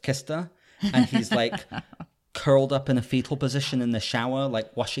just kissed her, and he's like curled up in a fetal position in the shower,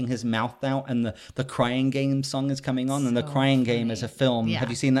 like washing his mouth out, and the Crying Game song is coming on, and the Crying Game is a film. Yeah. Have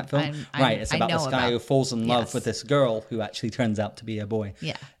you seen that film? Right, it's I about know this guy about- who falls in love Yes. with this girl who actually turns out to be a boy.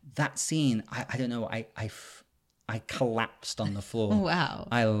 Yeah. That scene, I don't know, I collapsed on the floor. Wow.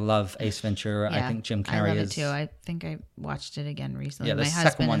 I love Ace Ventura. I Yeah, think Jim I Carrey love is it too. I think I watched it again recently. Yeah, the my second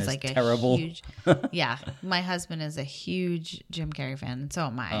husband one is is like terrible. a huge. Yeah, my husband is a huge Jim Carrey fan, and so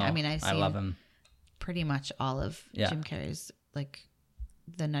am I. I mean, I've seen I love him. pretty much all of Yeah. Jim Carrey's. Like,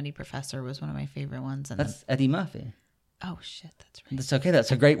 The Nutty Professor was one of my favorite ones, and That's Eddie Murphy. oh shit, that's right. That's okay.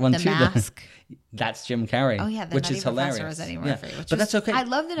 That's a great one The too. Mask. That's Jim Carrey. Oh yeah, The which Nutty is Professor hilarious. was Eddie Yeah. Murphy. Which But was- that's okay. I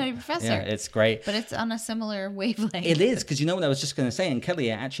love The Nutty Professor. Yeah, it's great. but it's on a similar wavelength. It is, because you know what I was just going to say, and Kelly,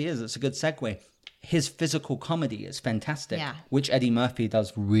 it actually is. It's a good segue. His physical comedy is fantastic, Yeah. which Eddie Murphy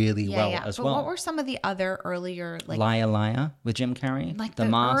does really well as but well. what were some of the other earlier like Liar Liar with Jim Carrey, like The the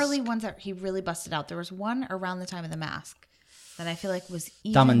Mask, early ones that he really busted out? There was one around the time of The Mask that I feel like was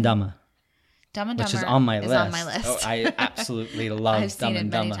even Dumb and Dumber, Dumb and which Dumber is on my list. on my list. Oh, I absolutely love I've Dumb seen it and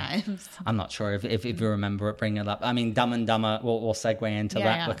many Dumber. times. I'm not sure if you remember it, bring it up. I mean, Dumb and Dumber, we'll segue into Yeah,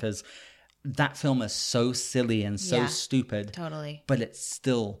 that yeah. because that film is so silly and so Yeah, stupid. Totally. But it's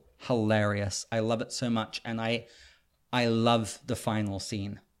still hilarious. I love it so much, and I love the final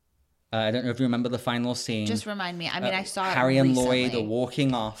scene I don't know if you remember the final scene. Just remind me. I mean, I saw Harry it and recently. Lloyd are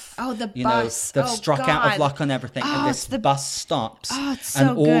walking off. Oh, the you bus. Know, they've Oh, struck out of God. luck on everything, and this bus stops. Oh, it's and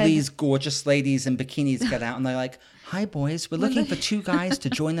so all good. these gorgeous ladies in bikinis get out, and they're like, "Hi, boys. We're looking for 2 guys to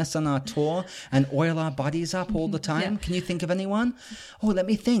join us on our tour and oil our bodies up all the time. Can you think of anyone?" "Oh, let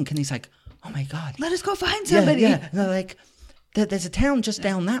me think." And he's like, "Oh my God, Let us go find somebody. yeah." And they're like, "There's a town just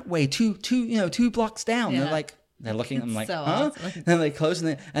down that way, two blocks down." Yeah. They're looking at him like, So "Huh?" awesome. And they close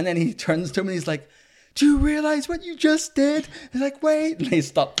it, and then he turns to him and he's like, "Do you realize what you just did?" They're like, "Wait." And they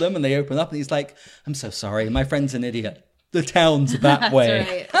stop them and they open up and he's like, "I'm so sorry. My friend's an idiot. The town's that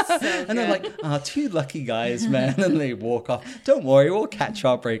way." That's right. So And they're good. like, 2 lucky guys, man. And they walk off. "Don't worry, we'll catch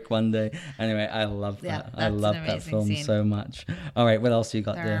our break one day." Anyway, I love Yeah, that. I that's love an that amazing film scene. so much. All right, what else you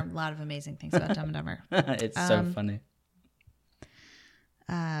got There there? are a lot of amazing things about Dumb and Dumber. It's so funny.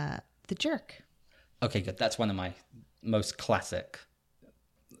 The Jerk. Okay, good. That's one of my most classic.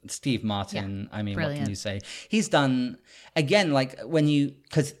 Steve Martin, I mean, what brilliant. can you say? He's done, again, like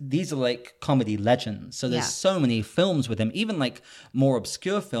because these are like comedy legends. So there's Yeah. so many films with him, even like more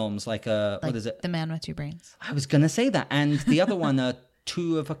obscure films like, what is it? The Man with Two Brains. I was going to say that. And the other one,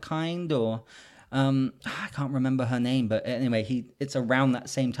 Two of a Kind, or I can't remember her name. But anyway, it's around that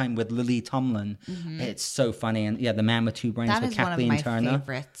same time with Lily Tomlin. It's so funny. And yeah, The Man with Two Brains That with is one of Kathleen my Turner.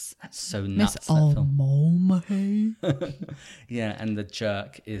 favorites. That's so Miss nuts, that film. O'Malley. Yeah, and The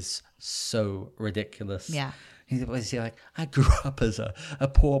Jerk is so ridiculous. Yeah. He's like, "I grew up as a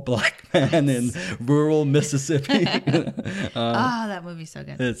poor black man in rural Mississippi." That movie's so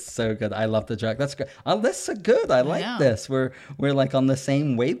good. It's so good. I love The Jerk. That's great. Our lists are good. I like know. this. We're like on the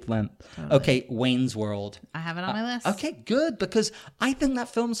same wavelength. Okay, Wayne's World. I have it on my list. Okay, good, because I think that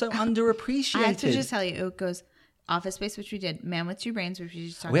film's so underappreciated. I have to just tell you, it goes Office Space, which we did, Man with Two Brains, which we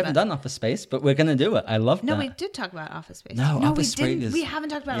just talked we about. haven't done Office Space, but we're gonna do it. I love No, that. we did talk about Office Space. No, we Office Space didn't. is- We haven't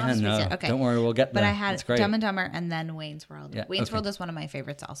talked about Yeah, Office Space no. yet. Okay. Don't worry, we'll get But there. I had It's great. Dumb and Dumber and then Wayne's World. Yeah, Wayne's okay. World is one of my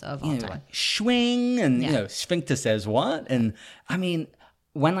favorites also of all You know, time. like, swing and Yeah. Sphincter says what, and I mean,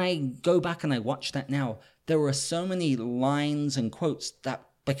 when I go back and I watch that now, there were so many lines and quotes that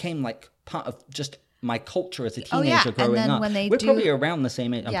became like part of just my culture as a Oh, teenager yeah, and growing then up. when they we're do- probably around the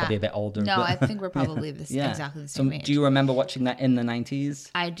same age. I'm Yeah. probably a bit older. No, but- I think we're probably exactly the So same age. do you remember watching that in the 90s?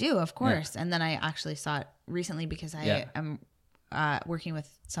 I do, of course. And then I actually saw it recently because I Yeah. am working with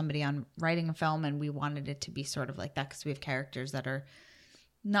somebody on writing a film, and we wanted it to be sort of like that because we have characters that are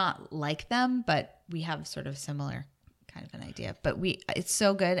not like them, but we have sort of similar kind of an idea. But it's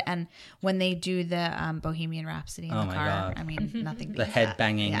so good. And when they do the Bohemian Rhapsody in Oh the my car, God. I mean, nothing beats The head that.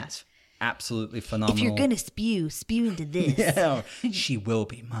 banging, Yeah. it's absolutely phenomenal. If you're gonna spew into this. Yeah, she will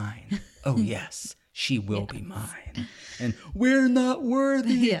be mine. Oh yes, she will be mine. And we're not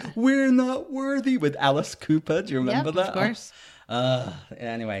worthy. Yeah. We're not worthy with Alice Cooper. Do you remember Yep, that? of course.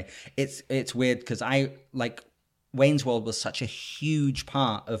 Anyway, it's weird because I like Wayne's World was such a huge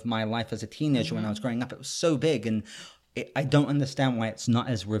part of my life as a teenager when I was growing up. It was so big, and I don't understand why it's not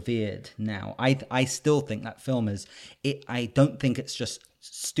as revered now. I still think that film is. I don't think it's just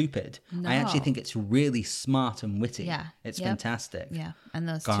stupid. I actually No. think it's really smart and witty. Yeah. It's Yep. fantastic. Yeah. And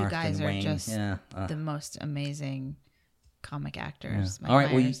those Garth two guys and are Wayne, just yeah. the most amazing comic actors. Mike All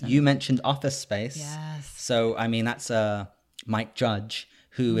right. Well, Myers and- you mentioned Office Space. Yes. So I mean, that's Mike Judge,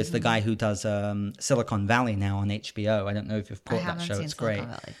 who is the Mm-hmm. guy who does Silicon Valley now on HBO. I don't know if you've caught that haven't show. seen It's Silicon great.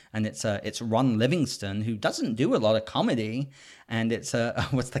 Valley. And it's Ron Livingston, who doesn't do a lot of comedy. And it's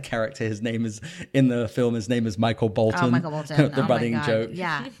what's the character? His name is in the film. His name is Michael Bolton. Oh, Michael Bolton. the Oh, running my God. joke.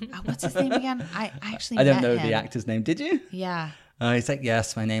 Yeah. What's his name again? I actually I don't met know him. the actor's name. Did you? Yeah. He's like,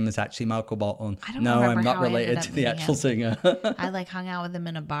 yes, my name is actually Michael Bolton. I don't no, remember I'm not how I ended related up to the meeting actual him. singer. I like hung out with him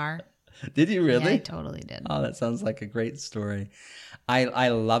in a bar. Did you really? Yeah, I totally did. Oh, that sounds like a great story. I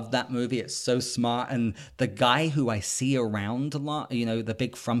love that movie. It's so smart. And the guy who I see around a lot, the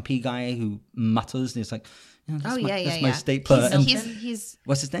big frumpy guy who mutters, and he's like, that's my stapler. And He's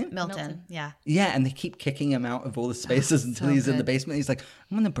what's his name? Milton. Yeah. Yeah, and they keep kicking him out of all the spaces until so he's in the good. basement. He's like,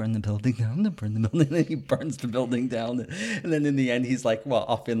 I'm going to burn the building down. I'm going to burn the building. And then he burns the building down. And then in the end, he's like,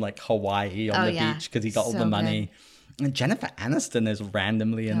 off in like Hawaii on the beach because he got all So the money. And Jennifer Aniston is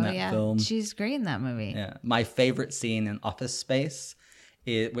randomly in that film. She's great in that movie. Yeah, my favorite scene in Office Space,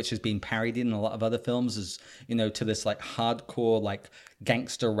 which has been parodied in a lot of other films, is to this like hardcore like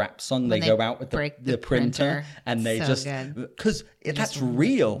gangster rap song. They they go out with break the the printer, printer. and they So just good. because that's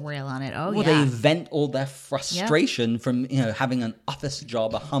real. Rail on it. Oh, Well, yeah. they vent all their frustration from having an office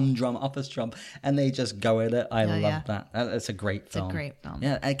job, a humdrum office job, and they just go at it. I love yeah. that. That's a great film. a great film.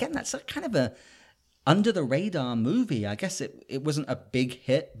 Yeah, again, that's a kind of a under the radar movie. I guess it wasn't a big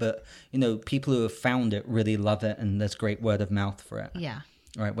hit, but people who have found it really love it, and there's great word of mouth for it. Yeah.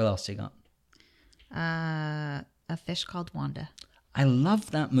 All right, what else you got? A Fish Called Wanda. I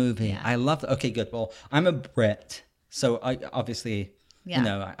love that movie. Yeah. I love. Okay, good. Well, I'm a Brit, so I obviously, Yeah. you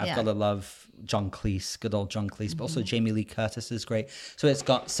know, I've Yeah. got to love John Cleese, good old John Cleese, but also Jamie Lee Curtis is great. So it's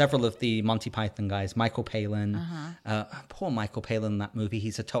got several of the Monty Python guys. Michael Palin, poor Michael Palin in that movie.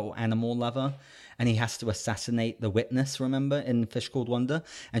 He's a total animal lover, and he has to assassinate the witness. Remember in Fish Called Wanda,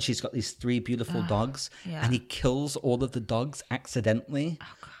 and she's got these 3 beautiful dogs, yeah. and he kills all of the dogs accidentally.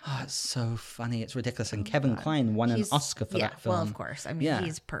 Oh, it's so funny. It's ridiculous. And Kevin Kline won an Oscar for that film. Well, of course. I mean, Yeah.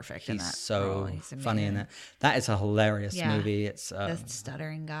 he's perfect in He's that so role. He's funny in amazing. it. That is a hilarious Yeah. movie. It's The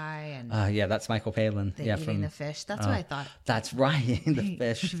stuttering guy and yeah, that's Michael Palin. the Yeah, eating from the fish. That's what I thought. that's right, the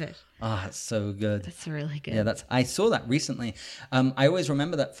fish. Fish. Oh, it's so good. That's really good. Yeah, I saw that recently. I always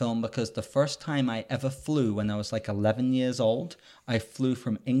remember that film because the first time I ever flew when I was like 11 years old, I flew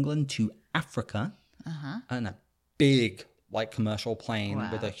from England to Africa on a big like commercial plane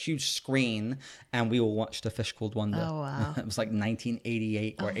with a huge screen, and we all watched A Fish Called Wanda. Oh, wow. It was like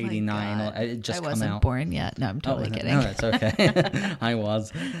 1988 or Oh my 89, God. or it just I come wasn't out. born yet. No, I'm totally kidding. No, it's okay. I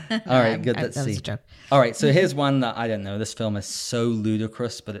was. All right, good. Let's that was see. a joke. All right, so here's one that I don't know. This film is so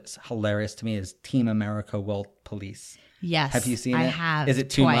ludicrous, but it's hilarious to me. Is Team America: World Police? Yes. Have you seen I it? have. Is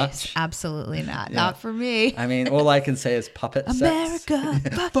it too twice. much? Absolutely not. Not for me. I mean, all I can say is puppet sex. America.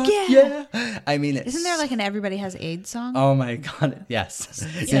 Fuck, Fuck yeah. yeah! I mean, it's, Isn't there like an Everybody Has AIDS song? Oh my god! Yes.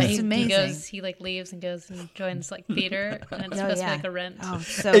 Yeah, It's amazing. He like leaves and goes and joins like theater, and it's Oh, supposed to yeah. be like a rent. Oh,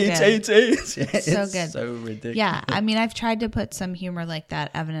 so Eight, good. eight, eight. Yeah, So it's good. So ridiculous. Yeah, I mean, I've tried to put some humor like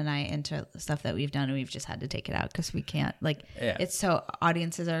that, Evan and I, into stuff that we've done, and we've just had to take it out because we can't. Like, Yeah. it's so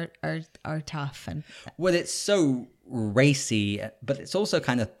audiences are tough, and Well, it's so racy, but it's also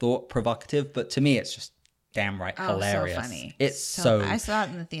kind of thought provocative. But to me, it's just damn right hilarious. so funny. It's so I saw it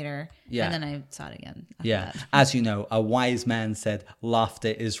in the theater, Yeah. and then I saw it again. After yeah. that. As you know, a wise man said, "Laughter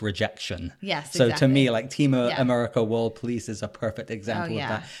is rejection." Yes, So to exactly. me, like Team Yeah. America: World Police is a perfect example yeah.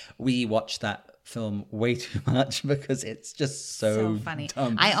 of that. We watched that film way too much because it's just so funny.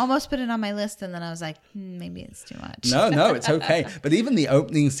 dumb. I almost put it on my list, and then I was like, maybe it's too much. No, it's okay. But even the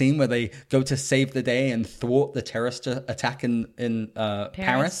opening scene where they go to save the day and thwart the terrorist attack in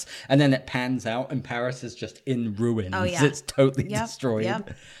Paris, and then it pans out and Paris is just in ruins. Oh, yeah. It's totally Yep, destroyed. yep.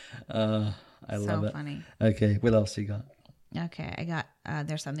 I love it. Funny. Okay, what else you got? Okay, I got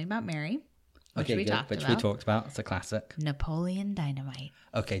There's Something About Mary, which Okay, we good. talked Which about. we talked about. It's a classic. Napoleon Dynamite.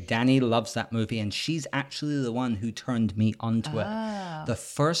 Okay, Danny loves that movie, and she's actually the one who turned me onto it. The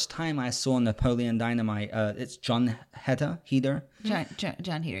first time I saw Napoleon Dynamite, it's John Heder.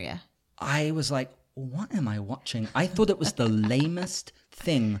 John Heder, yeah. I was like, what am I watching? I thought it was the lamest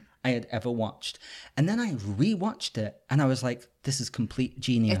thing I had ever watched. And then I rewatched it, and I was like, this is complete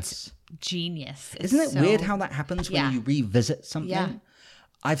genius. It's genius. It's Isn't it so- weird how that happens when Yeah. you revisit something? Yeah.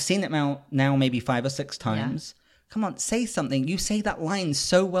 I've seen it now maybe 5 or 6 times. Come on, say something. You say that line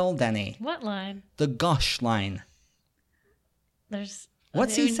so well, Danny. What line? The gosh line. There's.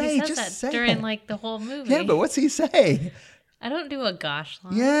 What's he say? says Just that say during it. like the whole movie. Yeah, but what's he say? I don't do a gosh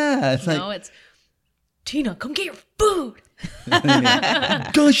line. Yeah, it's No, like, it's Tina, come get your food.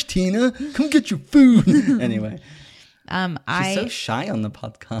 gosh, Tina, come get your food. Anyway, she's so I shy on the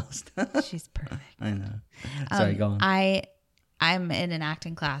podcast. she's perfect. I know. Sorry, go on. I'm in an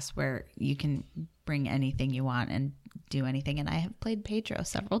acting class where you can bring anything you want and do anything, and I have played Pedro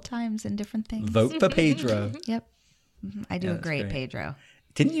several times in different things. Vote for Pedro. Yep. Mhm. I do Yeah, a that's great great. Pedro.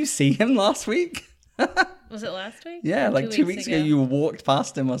 Didn't you see him last week? Was it last week? Yeah, Or like 2 weeks ago, you walked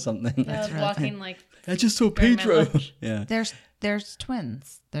past him or something. I was walking like. I just saw during my Pedro. lunch. Yeah. There's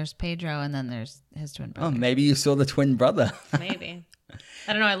twins. There's Pedro, and then there's his twin Oh, brother. maybe you saw the twin brother. Maybe.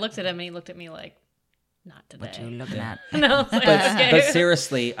 I don't know. I looked at him and he looked at me like, not today. What you looking at? No, I was like, But scared.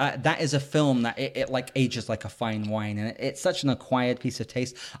 seriously, that is a film that it like ages like a fine wine, and it's such an acquired piece of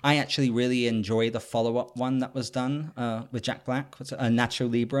taste. I actually really enjoy the follow-up one that was done with Jack Black. What's it?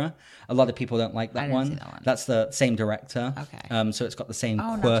 Nacho Libre. A lot of people don't like that didn't one. see that one. That's the same director. Okay. So it's got the same Oh,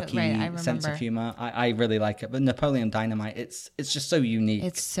 Nacho- quirky right, I sense of remember. humor. I really like it. But Napoleon Dynamite, it's just so unique.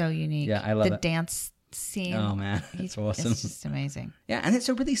 It's so unique. Yeah, I love the it. dance scene. Oh, man, it's awesome. It's just amazing. Yeah, and it's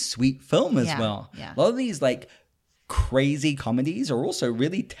a really sweet film as Yeah, well. yeah. A lot of these like crazy comedies are also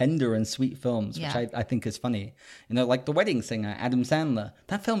really tender and sweet films, which Yeah. I think is funny. You know, like The Wedding Singer, Adam Sandler.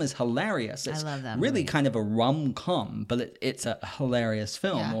 That film is hilarious. It's love that really movie. kind of a rom-com, but it's a hilarious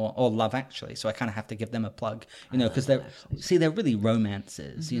film, Yeah. or Love Actually. So I kind of have to give them a plug, you know, because they're really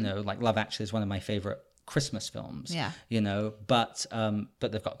romances. You know, like Love Actually is one of my favorite Christmas films. Yeah. You know, but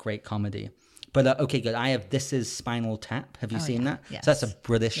they've got great comedy. But okay, good. I have This Is Spinal Tap. Have you seen that? Yes. So that's a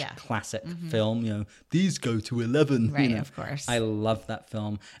British classic film. These go to 11. Right, of course. I love that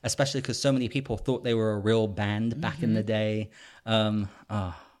film, especially because so many people thought they were a real band back in the day.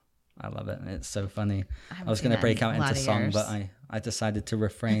 I love it. It's so funny. I was going to break out into song, but I decided to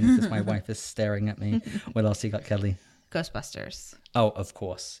refrain because my wife is staring at me. What else you got, Kelly? Ghostbusters. Oh, of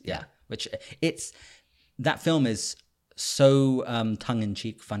course. Yeah. Which that film is so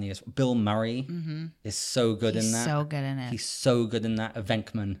tongue-in-cheek funny. Bill Murray is so good in that. He's so good in it. He's so good in that.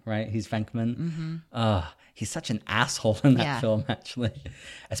 Venkman, right? He's Venkman. He's such an asshole in that film, actually.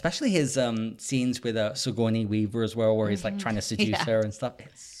 Especially his scenes with Sigourney Weaver as well, where he's like trying to seduce her and stuff.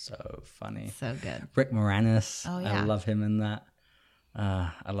 It's so funny. So good. Rick Moranis. Oh, yeah. I love him in that.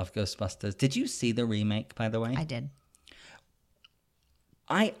 I love Ghostbusters. Did you see the remake, by the way? I did.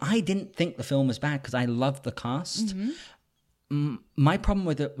 I didn't think the film was bad because I loved the cast. My problem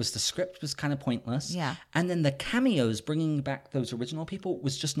with it was the script was kind of pointless. Yeah. And then the cameos, bringing back those original people,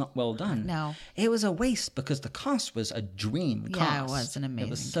 was just not well done. No. It was a waste because the cast was a dream cast. Yeah, it was an amazing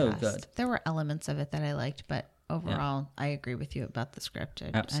It was so cast. good. There were elements of it that I liked, but overall, I agree with you about the script.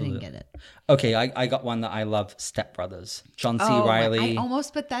 I didn't get it. Okay, I got one that I love, Step Brothers. John C. Reilly. I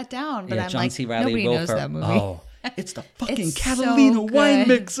almost put that down, but I'm John like, C. Reilly, nobody Will knows Ferrell. that movie. Oh, it's the fucking It's Catalina so wine good.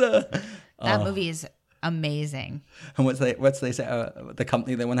 mixer. That movie is amazing. And what's they say? The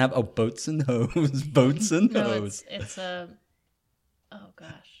company they want to have? Oh, Boats and Hose. Boats and No, Hose. it's a. Oh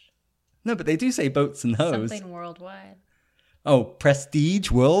gosh, No, but they do say Boats and Hose. something worldwide. Oh,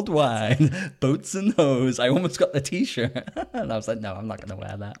 Prestige Worldwide. Boats and Hose. I almost got the t-shirt. And I was like, no, I'm not going to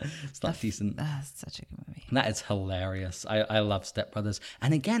wear that. It's not decent. That's such a good movie. That is hilarious. I love Step Brothers.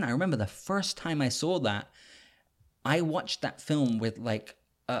 And again, I remember the first time I saw that, I watched that film with like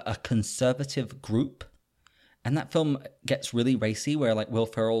a conservative group. And that film gets really racy where like Will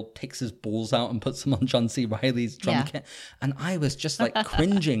Ferrell takes his balls out and puts them on John C. Reilly's drum kit. And I was just like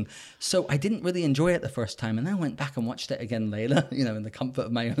cringing. So I didn't really enjoy it the first time. And then I went back and watched it again later, in the comfort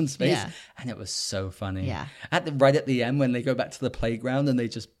of my own space. Yeah. And it was so funny. Yeah. Right at the end when they go back to the playground and they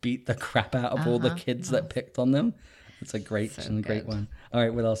just beat the crap out of all the kids that picked on them. It's a great one. All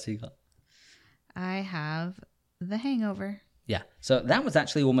right, what else you got? I have The Hangover. Yeah. So that was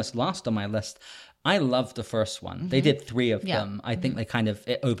actually almost last on my list. I love the first one. They did 3 of them. I think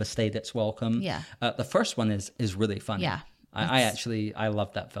it overstayed its welcome. Yeah. The first one is really funny. Yeah. I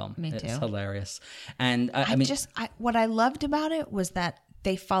love that film. Me It's too. hilarious. And what I loved about it was that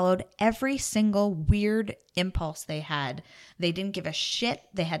they followed every single weird impulse they had. They didn't give a shit.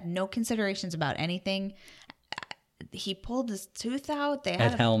 They had no considerations about anything. He pulled his tooth out. They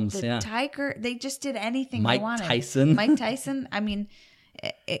had Ed Helms, the tiger. They just did anything Mike they wanted. Tyson. Mike Tyson. I mean,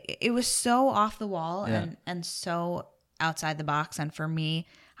 it was so off the wall and so outside the box. And for me,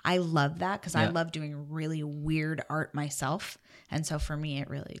 I love that because I love doing really weird art myself. And so for me, it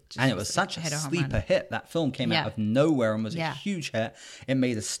really just and it was such a hit sleeper hit. That film came out of nowhere and was a huge hit. It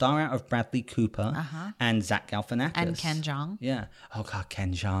made a star out of Bradley Cooper and Zach Galifianakis. And Ken Jeong. Yeah. Oh, God,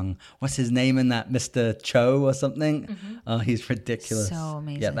 Ken Jeong. What's his name in that? Mr. Cho or something? Oh, he's ridiculous. So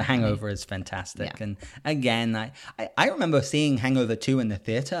amazing. Yeah, The Hangover is fantastic. Yeah. And again, I remember seeing Hangover 2 in the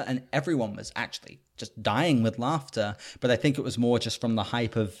theater and everyone was actually just dying with laughter. But I think it was more just from the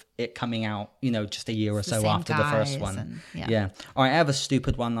hype of it coming out, just a year or so after the first one. Yeah. All right, I have a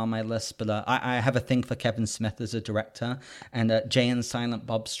stupid one on my list, but I have a thing for Kevin Smith as a director. And Jay and Silent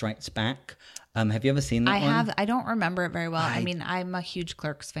Bob Strikes Back. Have you ever seen that one? I don't remember it very well. I mean, I'm a huge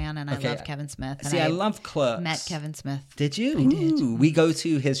Clerks fan and I love Kevin Smith. And I love Clerks. Met Kevin Smith. Did you? I did. We go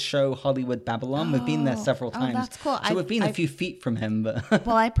to his show, Hollywood Babylon. We've been there several times. Oh, that's cool. So we've been a few feet from him. But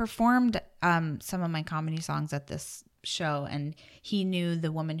well, I performed some of my comedy songs at this show and he knew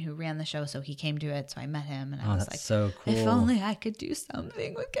the woman who ran the show. So he came to it. So I met him and I was like, so cool. If only I could do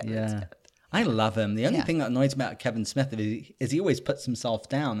something with Kevin Smith. I love him. The only thing that annoys me about Kevin Smith is he always puts himself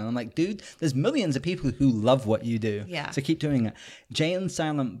down. And I'm like, dude, there's millions of people who love what you do. Yeah. So keep doing it. Jay and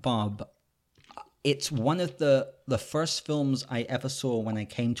Silent Bob, it's one of the first films I ever saw when I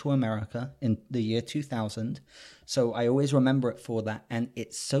came to America in the year 2000. So I always remember it for that. And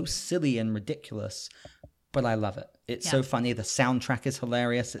it's so silly and ridiculous, but I love it. It's so funny. The soundtrack is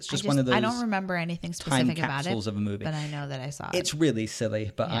hilarious. It's just one of those. I don't remember anything specific time about capsules it, of a movie. but I know that I saw it. It's really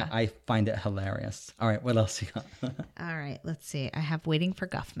silly, but I find it hilarious. All right, what else you got? All right, let's see. I have Waiting for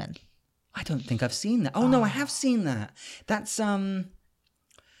Guffman. I don't think I've seen that. Oh no, I have seen that. That's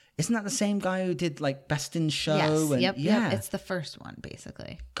Isn't that the same guy who did like Best in Show? Yes. And, Yep. yeah. Yep. It's the first one,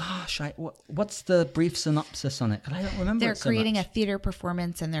 basically. Gosh, what's the brief synopsis on it? 'Cause I don't remember. They're it so creating much. a theater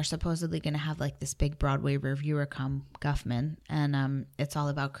performance, and they're supposedly going to have like this big Broadway reviewer come, Guffman, and it's all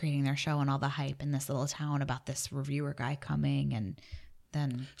about creating their show and all the hype in this little town about this reviewer guy coming, and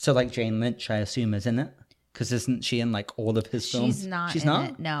then So like Jane Lynch, I assume, is in it. Because isn't she in like all of his films? she's not. She's in not.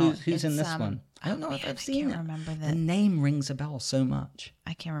 It. No. Who's in It's, this one? I don't know if I've seen I it. can't remember The name rings a bell so much.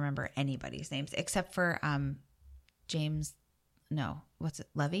 I can't remember anybody's names except for James. No, what's it?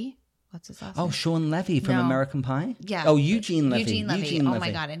 Levy? What's his last name? Oh, Sean Levy from No. American Pie? Yeah. Oh, Eugene Levy. Eugene Levy. Eugene Oh Levy.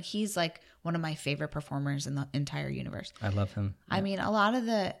 my God. And he's like one of my favorite performers in the entire universe. I love him. I mean, a lot of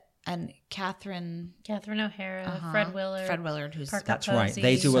and Catherine O'Hara, Fred Willard, who's Parker That's right. Posey.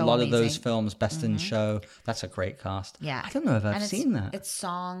 They do a So lot of those amazing. films, Best in Show. That's a great cast. Yeah. I don't know if I've and seen that. It's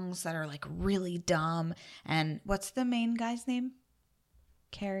songs that are like really dumb. And what's the main guy's name?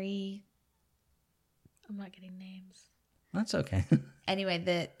 Carrie. I'm not getting names. That's okay. Anyway,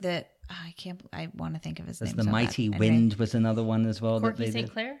 I want to think of his There's name. The so Mighty bad. Anyway, Wind was another one as well. that Corky they St.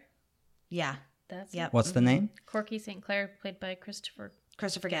 did. Clair? Yeah. That's Yep. it. What's the name? Corky St. Clair, played by Christopher.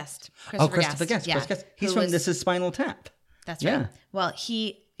 Christopher Guest. Christopher Guest. Yeah. Christopher Guest. He's Who from was- This Is Spinal Tap. That's Yeah. right. Well,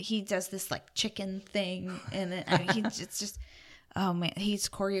 he does this like chicken thing, and it's just, oh man, he's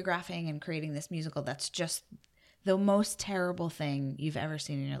choreographing and creating this musical that's just the most terrible thing you've ever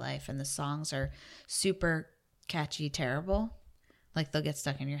seen in your life, and the songs are super catchy, terrible. Like they'll get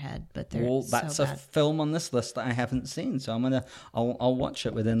stuck in your head, but they're Well, that's so a bad. film on this list that I haven't seen, so I'll watch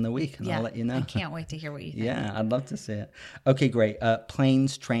it within the week and I'll let you know. I can't wait to hear what you think. Yeah, I'd love to see it. Okay, great.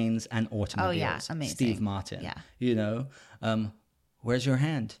 Planes, Trains, and Automobiles. Oh, yeah, amazing. Steve Martin. Yeah. You know, where's your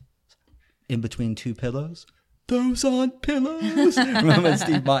hand? In between two pillows? Those aren't pillows. Remember when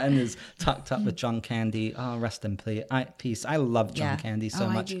Steve Martin is tucked up with John Candy? Oh, rest in peace. I love John Candy so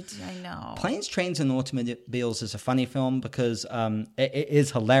much. I know. Planes, Trains, and Automobiles is a funny film because it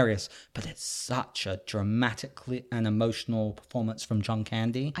is hilarious, but it's such a dramatically and emotional performance from John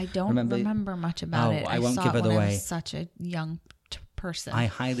Candy. I don't remember much about it. I won't saw give it when I away. was such a young person. I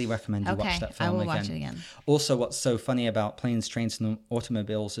highly recommend you watch that film I will again. watch it again. Also, what's so funny about Planes, Trains, and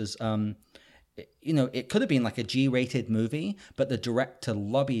Automobiles is, you know, it could have been like a G-rated movie, but the director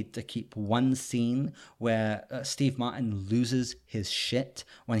lobbied to keep one scene where Steve Martin loses his shit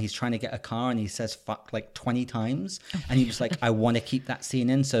when he's trying to get a car and he says fuck like 20 times. And he was like, I want to keep that scene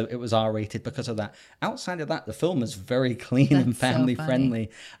in. So it was R-rated because of that. Outside of that, the film is very clean and That's so family funny. friendly.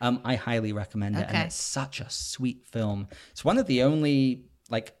 I highly recommend it. And Okay. it's such a sweet film. It's one of the only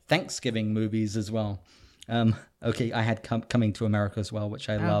like Thanksgiving movies as well. Okay, I had Coming to America as well, which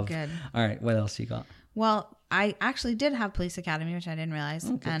I love. good. All right, what else you got? Well, I actually did have Police Academy, which I didn't realize,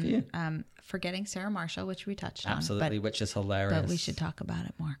 good for you. and Forgetting Sarah Marshall, which we touched Absolutely, on. which is hilarious. But we should talk about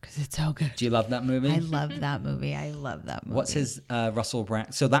it more because it's so good. Do you love that movie? I love that movie. I love that movie. What's his Russell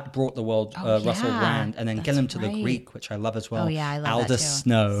Brand? So that brought the world Russell yeah, Brand, and then Get that's Him to the right. Greek, which I love as well. Oh, yeah, I love that Aldous too.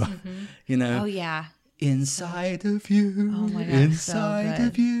 Snow. You know, Oh yeah. inside of you, Oh my God, inside so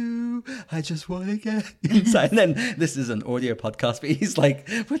of you, I just want to get inside. And then this is an audio podcast, but he's like,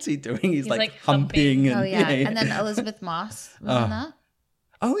 what's he doing? He's like humping. And, Oh yeah. And then Elizabeth Moss was in that.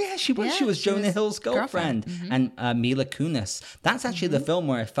 Oh yeah, she was. Yeah, she was she Jonah was Hill's girlfriend, and Mila Kunis. That's actually the film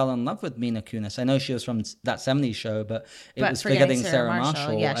where I fell in love with Mila Kunis. I know she was from That 70s Show, but it was Forgetting Sarah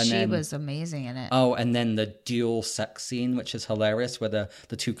Marshall. Yeah, and she then, was amazing in it. Oh, and then the dual sex scene, which is hilarious, where the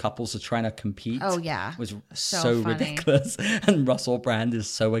two couples are trying to compete. Oh, yeah. was So so funny. ridiculous. And Russell Brand is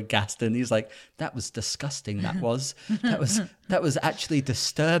so aghast, and he's like, "That was disgusting. That was actually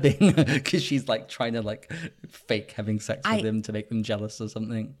disturbing," because she's like trying to like fake having sex with him to make them jealous or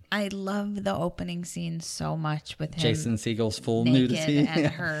something. I love the opening scene so much with him. Jason Segel's full naked nudity and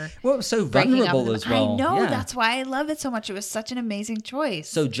her well, it was so breaking up vulnerable with as him. well. I know, Yeah. that's why I love it so much. It was such an amazing choice.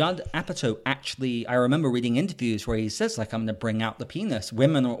 So Judd Apatow actually, I remember reading interviews where he says like, "I'm going to bring out the penis.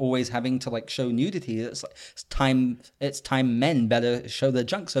 Women are always having to like show nudity. It's like it's time men better show their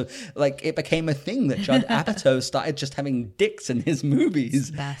junk." So like it became a thing that Judd Apatow started just having dicks in his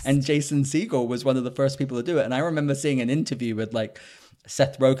movies, best. and Jason Segel was one of the first people to do it. And I remember seeing an interview with like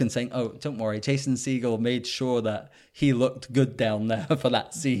Seth Rogen saying, "Oh, don't worry, Jason Segel made sure that he looked good down there for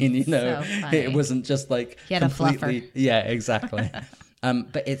that scene. You know, So funny. it wasn't just like He had a completely, fluffer. yeah, exactly."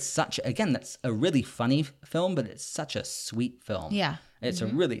 But it's that's a really funny film, but it's such a sweet film. Yeah. It's a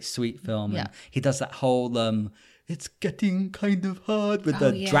really sweet film. Yeah. And he does that whole, it's getting kind of hard with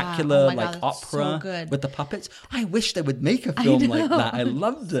Oh, the yeah. Dracula Oh my God, like that's so opera good. with the puppets. I wish they would make a film like that. I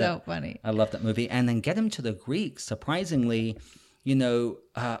loved it. So funny. I love that movie. And then Get Him to the Greek, surprisingly,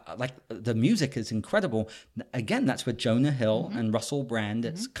 like the music is incredible. Again, that's with Jonah Hill and Russell Brand.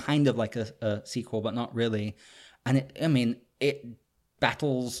 It's kind of like a sequel, but not really. And it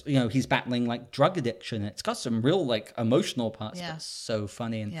battles, he's battling like drug addiction. It's got some real like emotional parts. Yeah. That's so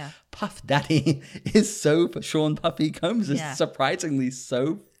funny. And Yeah. Puff Daddy Sean Puffy Combs is surprisingly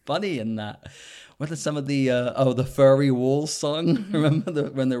so funny in that. What are some of the the Furry Walls song? Remember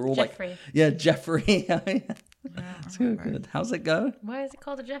when they're all Jeffrey. Jeffrey. So good. How's it go? Why is it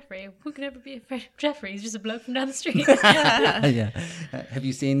called a Jeffrey? Who can ever be afraid of Jeffrey? He's just a bloke from down the street. Yeah. Have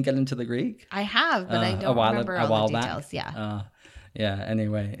you seen Get Into the Greek? I have, but I don't remember all the details. Yeah. Yeah.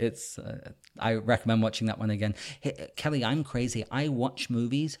 Anyway, it's I recommend watching that one again. Hey, Kelly, I'm crazy. I watch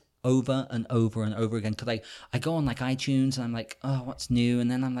movies over and over and over again because I go on like iTunes and I'm like, oh, what's new?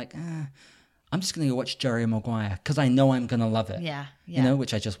 And then I'm like, I'm just going to go watch Jerry Maguire because I know I'm going to love it. Yeah.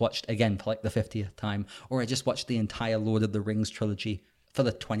 Which I just watched again for like the 50th time. Or I just watched the entire Lord of the Rings trilogy for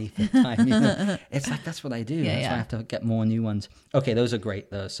the 25th time. It's like, that's what I do. That's why I have to get more new ones. Okay, those are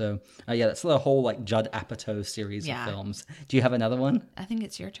great though. So that's the whole like Judd Apatow series of films. Do you have another one? I think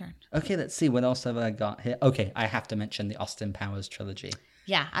it's your turn. Okay, let's see. What else have I got here? Okay, I have to mention the Austin Powers trilogy.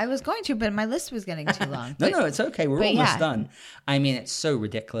 Yeah, I was going to, but my list was getting too long. No, it's okay. We're almost done. I mean, it's so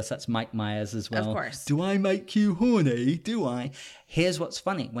ridiculous. That's Mike Myers as well. Of course. Do I make you horny? Do I? Here's what's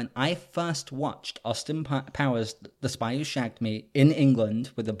funny. When I first watched Austin Powers, The Spy Who Shagged Me, in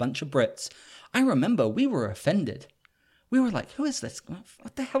England with a bunch of Brits, I remember we were offended. We were like, who is this?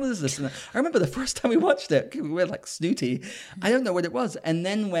 What the hell is this? And I remember the first time we watched it, we were like snooty. I don't know what it was. And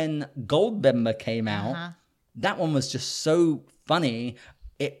then when Goldmember came out, that one was just so funny.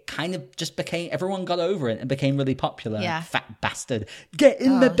 It kind of just became, everyone got over it and became really popular. Yeah. Fat bastard. Get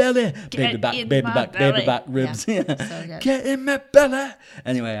in my belly. Baby back ribs. Yeah. So good. Get in my belly.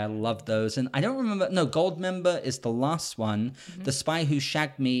 Anyway, I love those. And I don't remember. No, Goldmember is the last one. The Spy Who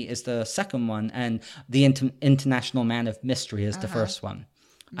Shagged Me is the second one. And The International Man of Mystery is the first one.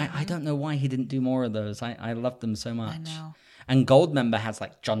 I don't know why he didn't do more of those. I loved them so much. I know. And Goldmember has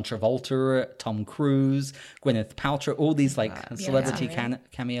like John Travolta, Tom Cruise, Gwyneth Paltrow, all these like celebrity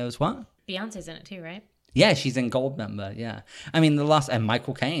cameos. What? Beyonce's in it too, right? Yeah, she's in Goldmember. Yeah, I mean and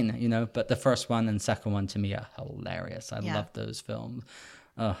Michael Caine, but the first one and second one to me are hilarious. I love those films.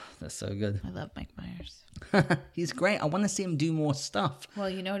 Oh, they're so good. I love Mike Myers. He's great. I want to see him do more stuff.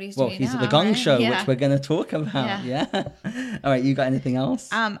 Well, you know what he's doing he's now, at the Gong right? Show, which we're going to talk about. Yeah. All right, you got anything else?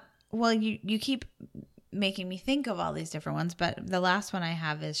 Well, you keep making me think of all these different ones, but the last one I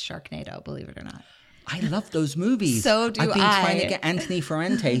have is Sharknado, believe it or not. I love those movies. So do I. I've been trying to get Anthony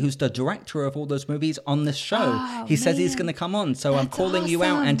Ferrante, who's the director of all those movies, on this show. Oh, he says he's going to come on, so I'm calling you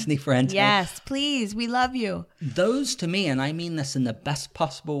out, awesome. Anthony Ferrante. Yes, please. We love you. Those to me, and I mean this in the best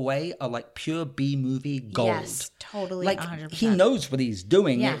possible way, are like pure B-movie gold. Yes, totally, like 100%. he knows what he's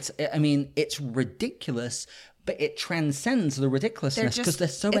doing. Yeah. It's ridiculous, but it transcends the ridiculousness because they're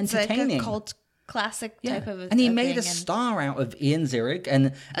so entertaining. Like a cult classic type of and he made a star out of Ian Ziering,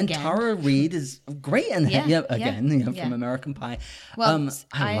 and Tara Reid is great in it. From American Pie. Well,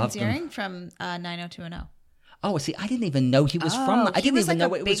 I Ian love them. Ziering from 90210. Oh, see, I didn't even know he was from that. I didn't even know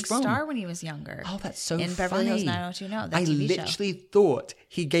what it was from. He was like a big star when he was younger. Oh, that's so funny. In Beverly Hills 90210, that I TV literally thought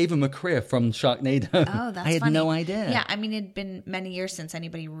he gave him a career from Sharknado. Oh, that's I had funny. no idea. Yeah, I mean, it'd been many years since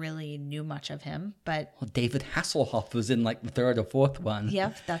anybody really knew much of him, but... Well, David Hasselhoff was in like the third or fourth one.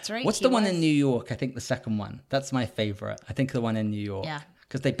 Yep, that's right. What's the one in New York? I think the second one. That's my favorite. I think the one in New York. Yeah.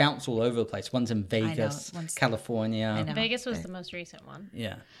 Because they bounce all over the place. One's in Vegas, California. I know. Vegas was the most recent one.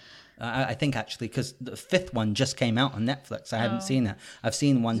 Yeah. I think actually, because the fifth one just came out on Netflix. I haven't seen it. I've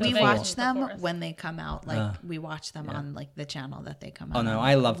seen one We before. watch them when they come out. Like we watch them on like the channel that they come out. Oh no, on.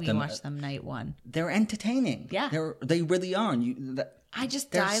 I love them. We watch them night one. They're entertaining. Yeah. They really are. And I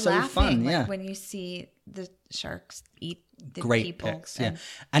just they're die so laughing fun, yeah. when you see the sharks eat the great people. picks, and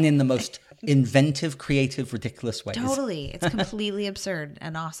in the most inventive, creative, ridiculous ways. Totally. It's completely absurd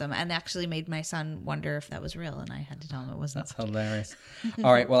and awesome, and actually made my son wonder if that was real, and I had to tell him it wasn't. That's hilarious.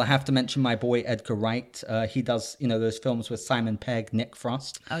 All right, well, I have to mention my boy Edgar Wright. He does, those films with Simon Pegg, Nick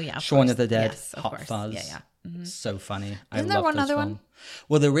Frost. Oh, yeah, of Shaun course. of the Dead, Yes, of Hot course. Fuzz. Yeah. Mm-hmm. So funny. Isn't I there love one those other one? films.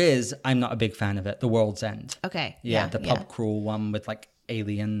 Well, there is. I'm not a big fan of it. The World's End. Okay. Yeah, the pub crawl one with like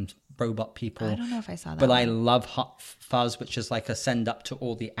alien robot people. I don't know if I saw that. But one. I love Hot Fuzz, which is like a send up to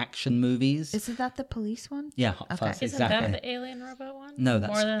all the action movies. Isn't that the police one? Yeah, Hot Fuzz, Isn't exactly. that the alien robot one? No,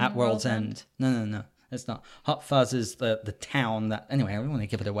 that's More than at World's End. No. It's not. Hot Fuzz is the town that... Anyway, I don't want to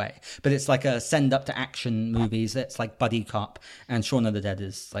give it away. But it's like a send up to action movies. It's like Buddy Cop. And Shaun of the Dead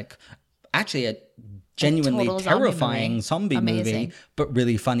is like... Actually, a genuinely total terrifying zombie movie, but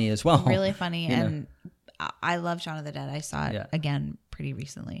really funny as well. Really funny. And I love Shaun of the Dead. I saw it again pretty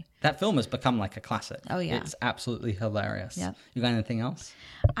recently. That film has become like a classic. Oh, yeah. It's absolutely hilarious. Yep. You got anything else?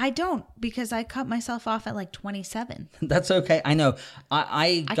 I don't, because I cut myself off at like 27. That's okay. I know.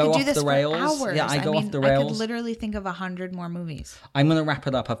 I go could do off this the rails. for hours. Yeah, I go mean, off the I rails. could literally think of 100 more movies. I'm going to wrap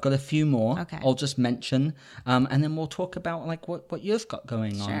it up. I've got a few more. Okay. I'll just mention, and then we'll talk about like what you've got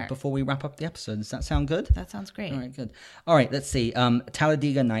going on Sure. before we wrap up the episode. Does that sound good? That sounds great. All right, good. All right, let's see.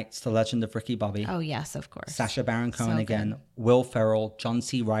 Talladega Nights: The Legend of Ricky Bobby. Oh, yes, of course. Sacha Baron Cohen So again, good. Will Ferrell, John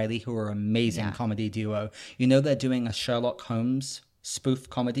C. Reilly, who are amazing comedy duo. You know they're doing a Sherlock Holmes spoof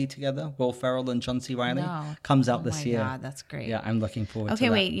comedy together. Will Ferrell and John C. Reilly No. comes out Oh this my year. God, that's great. Yeah, I'm looking forward to Okay,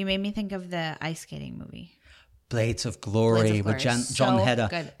 that. wait. You made me think of the ice skating movie. Blades of Glory Blades of with Glory. John So Heder.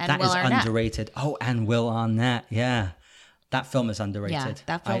 good. And That Will is Arnett. underrated. Oh, and Will Arnett. Yeah. That film is underrated. Yeah,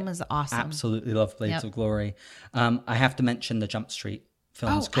 that film is awesome. Absolutely love Blades Yep. of Glory. I have to mention the Jump Street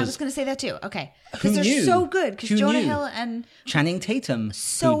films Oh, I was going to say that too. Okay. Who Because they're knew? so good. Because Who Jonah knew? Hill and... Channing Tatum,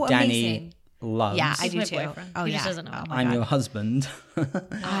 So who Danny amazing. loves. Yeah, I He's do my too. boyfriend. Oh, He yeah. just doesn't know. Oh, my I'm God. your husband.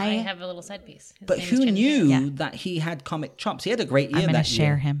 I have a little side piece. His But name is who Channing knew Yeah. that he had comic chops? He had a great year I'm going to that share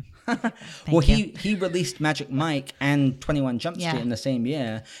year. him. Well, you. he released Magic Mike and 21 Jump Street Yeah. in the same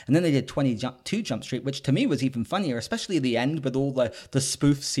year, and then they did 22 Jump Street, which to me was even funnier, especially the end with all the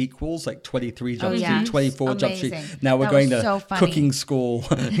spoof sequels like 23 Jump yeah. Street, 24 Jump Street. Amazing. Now we're That going was to so funny. cooking school,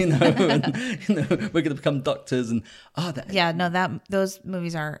 and, we're going to become doctors, and Yeah, no, those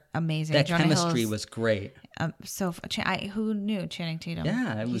movies are amazing. their Jonah chemistry Hill's, was great. who knew Channing Tatum?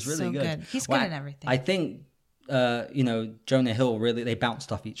 Yeah, it was He's really so good. He's Well, good in everything. I think. Jonah Hill really, they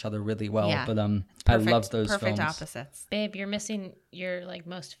bounced off each other really well, Yeah. but I love those perfect films. opposites. Babe, you're missing your like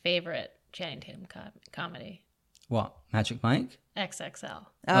most favorite Channing Tatum comedy. What, Magic Mike? XXL.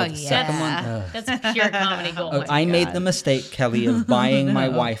 Oh, the yeah. second one? That's pure comedy gold. Oh, I made the mistake, Kelly, of buying my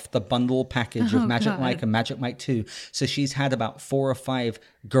wife the bundle package of Magic Mike and Magic Mike 2. So she's had about 4 or 5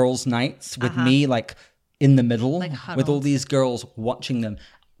 girls' nights with me, like in the middle, Like with all huddled. these girls watching them.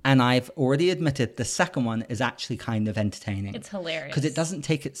 And I've already admitted the second one is actually kind of entertaining. It's hilarious. Because it doesn't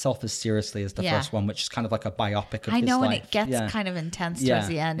take itself as seriously as the Yeah. first one, which is kind of like a biopic of I his know, and life. it gets Yeah. kind of intense Yeah, towards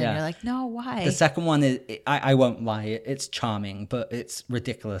the end, yeah. and you're like, no, why? The second one is, I won't lie, it's charming, but it's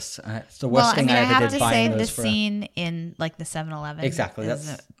ridiculous. It's the worst well, I thing mean, I ever have did to say buying the those for her. scene in like the 7-Eleven. Exactly, is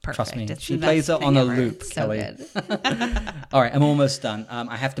that's- perfect. trust me, It's she the plays best it on thing a ever. loop, It's so Kelly. good. All right, I'm almost done.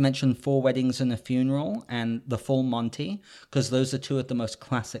 I have to mention 4 Weddings and a Funeral and The Full Monty, because those are 2 of the most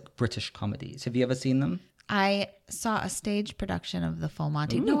classic British comedies. Have you ever seen them? I saw a stage production of The Full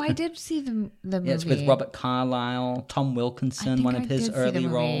Monty. No, I did see the movie. Yeah, it's with Robert Carlyle, Tom Wilkinson, think one I of his did see the early movie.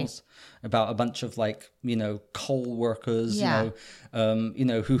 roles, about a bunch of coal workers, Yeah.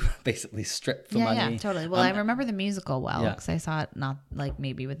 who basically strip for Yeah, money. yeah, totally. Well, I remember the musical well yeah. because I saw it not like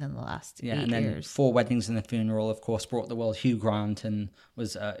maybe within the last Yeah, 8 and then years. 4 Weddings and a Funeral, of course, brought the world Hugh Grant, and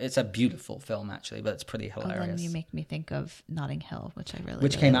was it's a beautiful film actually, but it's pretty And then hilarious. you make me think of Notting Hill, which I really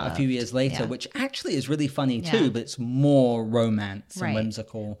Which really came out a few loved. years later, Yeah. which actually is really funny too, Yeah. but it's more romance and Right.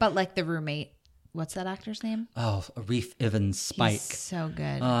 whimsical. But like the roommate, what's that actor's name? Oh, Reef Evans Spike. He's so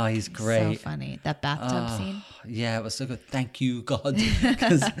good. Oh, he's great. So funny. That bathtub Oh, scene. Yeah, it was so good. Thank you, God.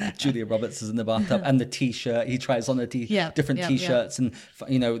 Because Julia Roberts is in the bathtub, and the T-shirt, he tries on different yep, T-shirts, and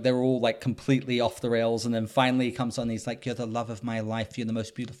they're all like completely off the rails, and then finally he comes on, he's like, "You're the love of my life. You're the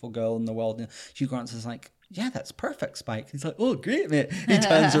most beautiful girl in the world." And Hugh Grant is like, "Yeah, that's perfect, Spike." He's like, "Oh, great, mate." He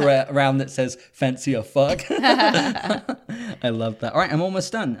turns around that says, "Fancy a fuck." I love that. All right, I'm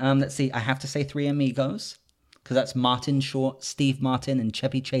almost done. Let's see. I have to say 3 Amigos, because that's Martin Short, Steve Martin, and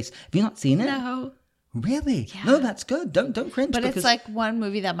Chevy Chase. Have you not seen it? No. Really? No, that's good. Don't cringe. But because, it's like one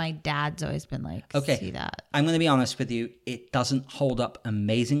movie that my dad's always been like, okay, see that. I'm going to be honest with you. It doesn't hold up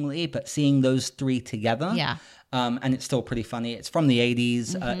amazingly, but seeing those 3 together, Yeah. and it's still pretty funny. It's from the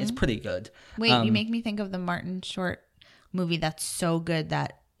 80s. It's pretty good. Wait, you make me think of the Martin Short movie that's so good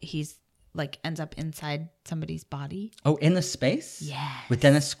that he's like ends up inside somebody's body. Oh, Inner Space? Yes. With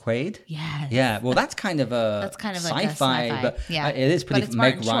Dennis Quaid? Yes. Yeah, well, that's kind of That's kind of like a sci-fi. but Yeah. it is pretty. But it's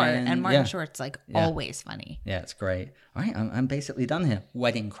Meg Martin Short, Ryan, and Martin yeah. Short's like always funny. Yeah, it's great. All right, I'm basically done here.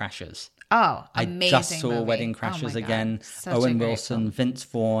 Wedding Crashers. Oh, I amazing just saw movie. Wedding Oh Crashers my God. again. Such a Owen great Wilson, film. Vince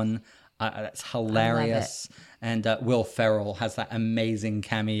Vaughn. That's hilarious. And Will Ferrell has that amazing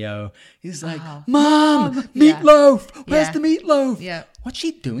cameo. He's like, "Mom, meatloaf. Where's Yeah. the meatloaf? Yeah. What's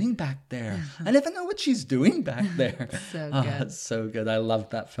she doing back there? I never know what she's doing back there." So Oh, good. it's so good. I love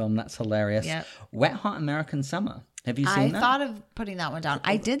that film. That's hilarious. Yep. Wet Hot American Summer. Have you I seen that? thought of putting that one down.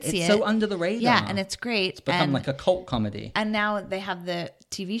 I did see it's it. so under the radar. Yeah, and it's great. It's become and, like a cult comedy. and now they have the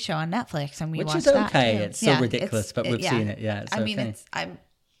TV show on Netflix, and we Which watched is that okay. too. It's so ridiculous, but we've seen it. Yeah, it's I mean, okay.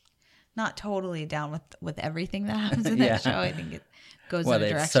 not totally down with everything that happens in Yeah. that show. I think it goes Well, in a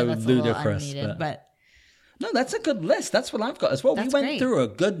it's direction so that's a little ludicrous, unneeded, but No, that's a good list. That's what I've got as well. That's We went great. through a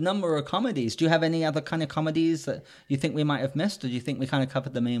good number of comedies. Do you have any other kind of comedies that you think we might have missed, or do you think we kind of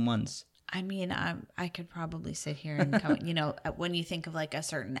covered the main ones? I mean, I could probably sit here and when you think of like a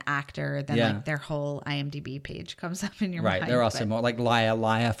certain actor, then Yeah. like their whole IMDb page comes up in your Right, mind. there are but- some more, like Liar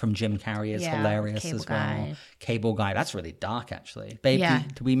Liar from Jim Carrey is Yeah, hilarious Cable as well. Guy. Cable Guy, that's really dark actually. Babe, Yeah.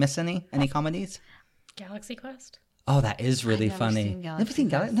 did we miss any comedies? Galaxy Quest. Oh, that is really never funny. seen Galaxy Never seen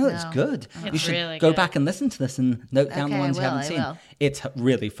Galaxy? Quest, No, it's no. good. It's You should really go good. back and listen to this and note down the Okay, ones you I haven't seen. will. It's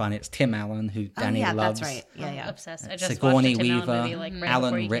really fun. It's Tim Allen, who Danny yeah, loves. that's right. Yeah, I'm yeah. obsessed. I just Sigourney watched a Tim Weaver, Allen movie like right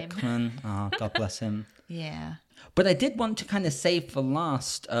Alan before you came. Rickman. Oh, God bless him. Yeah. But I did want to kind of save for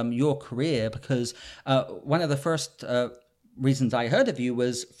last your career, because one of the first reasons I heard of you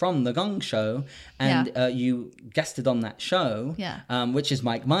was from The Gong Show, and you guested on that show, which is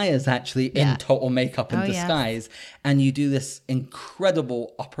Mike Myers actually in total makeup and Oh, yes. disguise. And you do this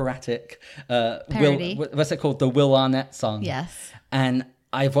incredible operatic, Parody. what's it called? The Will Arnett song. Yes. And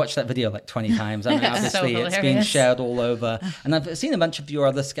I've watched that video like 20 times. I mean, obviously, it's been hilarious. shared all over. And I've seen a bunch of your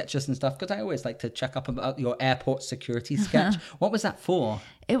other sketches and stuff, because I always like to check up about your airport security sketch. What was that for?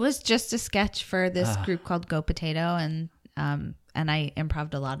 It was just a sketch for this group called Go Potato, and I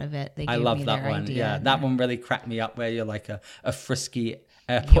improved a lot lot of it. They I gave love me that their one. idea, Yeah, and that one really cracked me up, where you're like a frisky You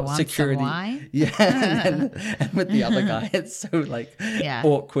airport want security. some wine? Yeah, and with the other guy, it's so like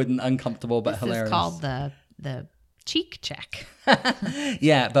awkward and uncomfortable, but This hilarious. is called the cheek check.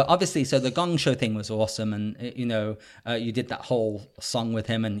 Yeah, but obviously, so the Gong Show thing was awesome, and you did that whole song with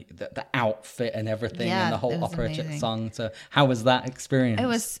him, and the outfit and everything, Yeah, and the whole it was operatic amazing. song. So, how was that experience? It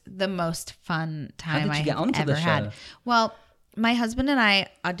was the most fun time did you get I've onto the ever had. show? Well, my husband and I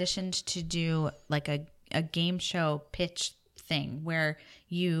auditioned to do like a game show pitch thing where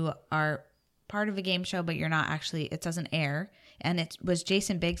you are part of a game show, but you're not actually, it doesn't air. And it was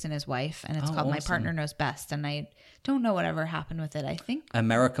Jason Biggs and his wife, and it's called My awesome. Partner Knows Best. And I don't know whatever happened with it. I think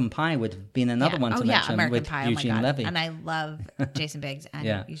American Pie would have been another one to mention American with Pie. Eugene oh my God. Levy. And I love Jason Biggs and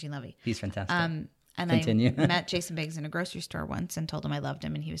Yeah. Eugene Levy. He's fantastic. And Continue. I met Jason Biggs in a grocery store once and told him I loved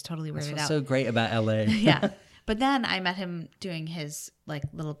him, and he was totally weirded What's out. so great about LA? Yeah. But then I met him doing his like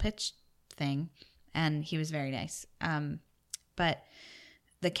little pitch thing, and he was very nice. But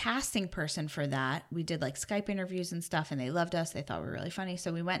the casting person for that, we did like Skype interviews and stuff, and they loved us. They thought we were really funny.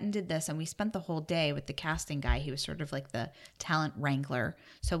 So we went and did this, and we spent the whole day with the casting guy. He was sort of like the talent wrangler.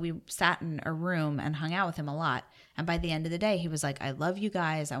 So we sat in a room and hung out with him a lot. And by the end of the day, he was like, I love you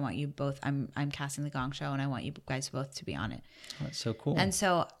guys. I want you both. I'm casting the Gong Show, and I want you guys both to be on it. That's so cool. And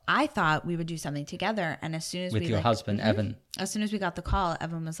so I thought we would do something together. And as soon as with we your like, husband, Evan. as soon as we got the call,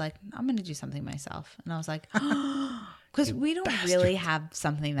 Evan was like, I'm going to do something myself. And I was like, because we don't really have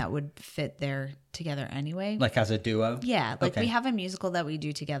something that would fit there together anyway. Like as a duo? Yeah. Like Okay. we have a musical that we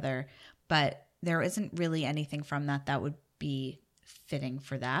do together, but there isn't really anything from that would be fitting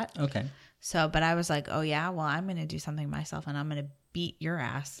for that. Okay. So, but I was like, oh yeah, well, I'm going to do something myself, and I'm going to beat your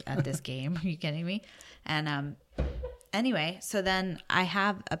ass at this game. Are you kidding me? And anyway, so then I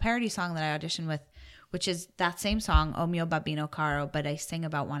have a parody song that I auditioned with, which is that same song, O Mio Babino Caro, but I sing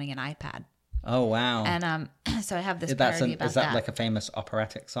about wanting an iPad. Oh, wow. And so I have this parody about Is that that. like a famous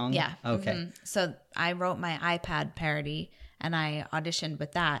operatic song? Yeah. Okay. Mhm. So I wrote my iPad parody, and I auditioned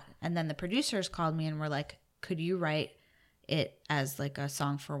with that. And then the producers called me and were like, could you write it as like a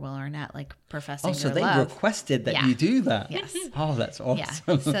song for Will Arnett, like professing Oh, so your they love? requested that Yeah. you do that? Yes. Oh, that's awesome.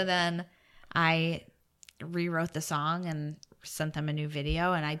 Yeah. So then I rewrote the song and sent them a new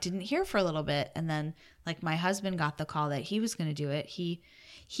video, and I didn't hear for a little bit. And then like my husband got the call that he was going to do it.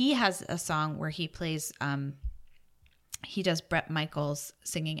 He has a song where he plays, he does Bret Michaels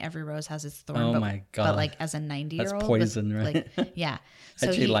singing Every Rose Has Its Thorn. Oh but, my God. But like as a 90-year-old. That's Poison, right? Like, yeah. I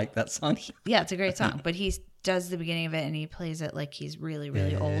actually like that song. Yeah, it's a great song. But he does the beginning of it, and he plays it like he's really,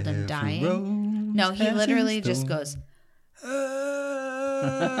 really old and dying. No, he literally just goes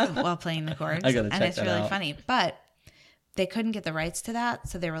while playing the chords. I gotta and check it's that really out. funny. But they couldn't get the rights to that,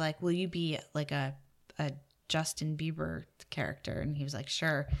 so they were like, will you be like a Justin Bieber character? And he was like,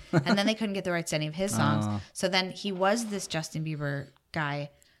 sure. And then they couldn't get the rights to any of his songs. So then he was this Justin Bieber guy,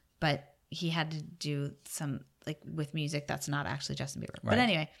 but he had to do some like with music that's not actually Justin Bieber. But Right.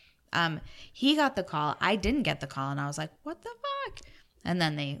 anyway, he got the call. I didn't get the call, and I was like, what the fuck? And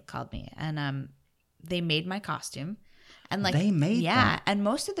then they called me, and they made my costume. And like They made yeah, that? and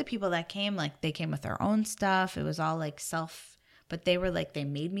most of the people that came, like they came with their own stuff. It was all like but they were like, they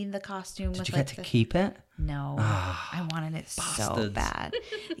made me the costume. Did with you like get to keep it? No, I wanted it so bastards. bad.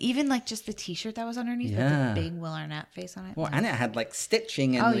 Even like just the T-shirt that was underneath with Yeah. the big Will Arnett face on it. Well, and it had like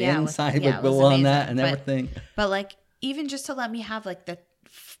stitching in Oh, the yeah, it was- inside yeah, with it was Will Arnett amazing, and but- everything. But like, even just to let me have like the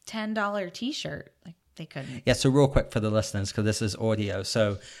 $10 T-shirt, like they couldn't. Yeah, so real quick for the listeners, because this is audio.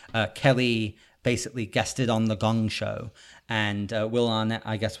 So Kelly basically guested on the Gong Show, and Will Arnett,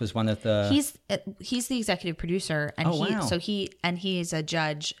 I guess, was one of the. He's the executive producer, and Oh, wow. he's a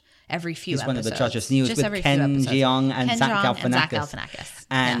judge every few He's episodes. one of the judges. And he was Just with every few Ken episodes. Jeong and Ken Zach Jeong and Zach Galifianakis. Galifianakis.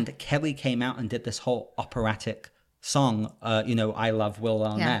 And Yeah. Kelly came out and did this whole operatic song, I Love Will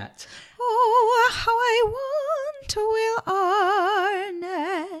Arnett. Oh, how I want Will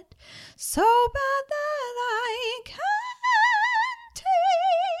Arnett so bad that I can't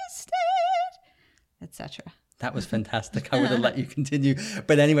taste it, etc. That was fantastic. I would have let you continue.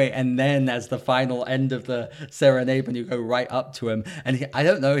 But anyway, and then as the final end of the serenade, when you go right up to him, and I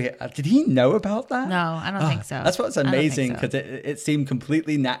don't know, did he know about that? No, I don't think so. That's what's I don't think amazing, so. because it seemed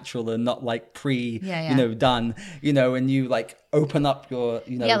completely natural and not like done, and you like open up your,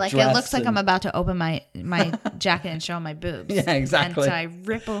 Yeah, like dress it looks like and- I'm about to open my jacket and show my boobs. Yeah, exactly. And so I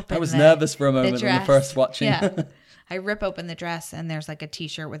rip open. I was nervous for a moment when the dress. first watching. Yeah, I rip open the dress and there's like a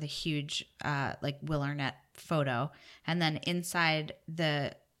T-shirt with a huge like Will Arnett photo, and then inside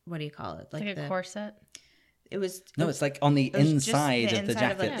the what do you call it? Like a corset. It was No, it's like on the it was just inside of the inside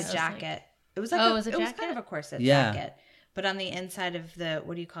jacket. like, Yeah, the it was jacket. It was like Oh, a, it was a it was jacket? kind of a corset Yeah. jacket, but on the inside of the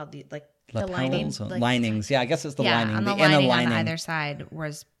what do you call the like The lining, Lapels or like- linings. Yeah, I guess it's the lining. on The the inner lining lining. on either side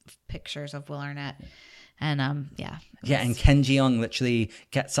was pictures of Will Arnett, and yeah. it Yeah, was- and Ken Jeong literally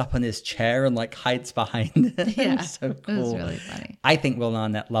gets up on his chair and like hides behind it. yeah, So cool. it was really funny. I think Will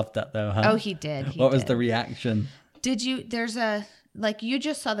Arnett loved that though, huh? Oh, he did. What was the reaction? Did you? There's a like you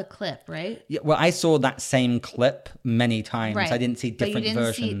just saw the clip, right? Yeah, well, I saw that same clip many times. I didn't see But you different didn't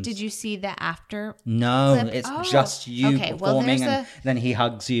versions. Did you see the after? No, clip? it's Oh, just you okay. Well, performing, there's and then he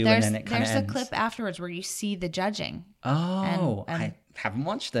hugs you, and then it kind of there's a ends. clip afterwards where you see the judging. Oh, and- I haven't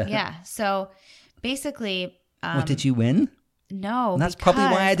watched it. Yeah. So basically, What, did you win? no. That's probably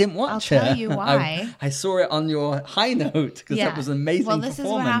why I because- didn't watch it. I'll tell you why. I saw it on your high note because that was an amazing Well, this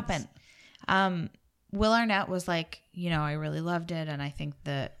performance. is what happened. Will Arnett was like, I really loved it, and I think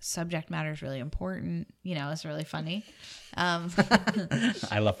the subject matter is really important. It's really funny.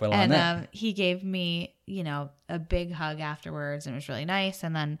 I love Will And Arnett. he gave me, a big hug afterwards, and it was really nice.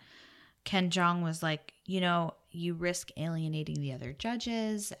 And then Ken Jeong was like, you risk alienating the other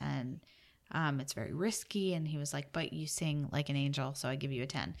judges, and it's very risky. And he was like, but you sing like an angel, so I give you a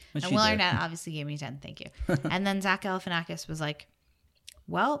 10. Which and you Will did. Arnett obviously gave me a 10. Thank you. And then Zach Galifianakis was like,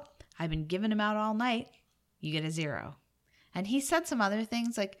 well, I've been giving him out all night. You get a 0. And he said some other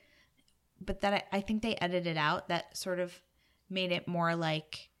things like, but that I think they edited out that sort of made it more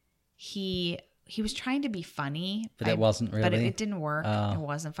like he was trying to be funny, But it wasn't But really? it didn't work. Oh. It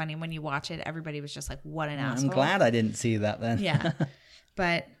wasn't funny. When you watch it, everybody was just like, "What an asshole!" I'm glad I didn't see that then. Yeah,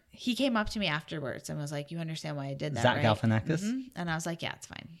 but he came up to me afterwards and was like, "You understand why I did that, Zach right?" Galifianakis? Mhm. And I was like, "Yeah, it's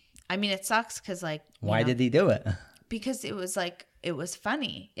fine." I mean, it sucks because like, Why did he do it? Because it was like it was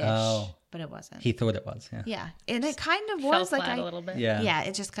funny-ish, Oh. but it wasn't. He thought it was. Yeah. Yeah, and it kind of Fell was like flat a little bit. Yeah. yeah,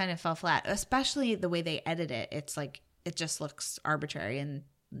 it just kind of fell flat, especially the way they edit it. It's like it just looks arbitrary and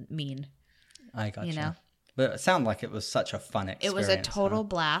mean. I got you. know? But it sounded like it was such a fun It experience. was a total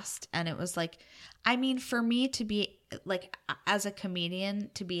blast, and it was like, I mean, for me to be like as a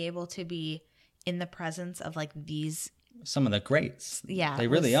comedian to be able to be in the presence of like these. Some of the greats. Yeah, They it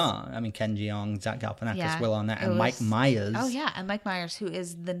really was- are. I mean, Ken Jeong, Zach Galifianakis, Yeah, Will Arnett, it and Mike was- Myers. Oh yeah, and Mike Myers, who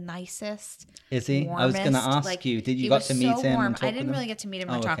is the nicest. Is he? I was going to warmest, ask like, you. Did you he got was to meet so him? warm. And talk I didn't with really him? get to meet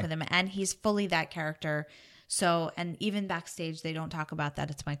him or Oh, talk okay. with him, and he's fully that character. So, and even backstage, they don't talk about that.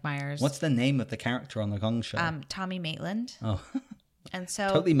 It's Mike Myers. What's the name of the character on the Gong Show? Tommy Maitland, oh, and so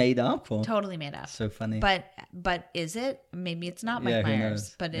totally made up? Or? totally made up. So funny. But is it? Maybe it's not Mike Yeah, who Myers,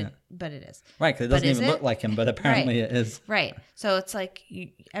 knows? but Yeah. it is. Right, because it But doesn't is even it? look like him, but apparently Right. it is. Right. So it's like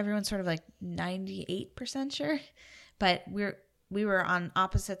everyone's sort of like 98% sure, but we were on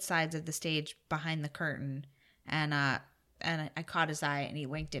opposite sides of the stage behind the curtain, and I caught his eye and he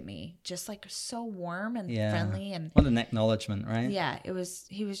winked at me, just like so warm and Yeah. friendly, and What an acknowledgement, right? yeah, he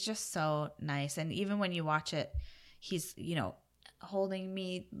was just so nice. And even when you watch it, he's holding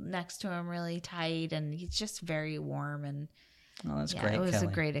me next to him really tight, and he's just very warm. And Oh, that's Yeah, great, it was Kelly. a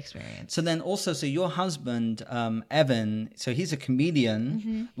great experience. So then also, so your husband, Evan, so he's a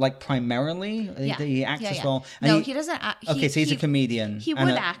comedian, like primarily? Yeah. He acts Yeah, as yeah. well? No, he doesn't act. Okay, so he's a comedian. He and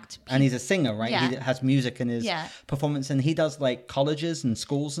would act. And he's a singer, right? Yeah. He has music in his Yeah. performance, and he does like colleges and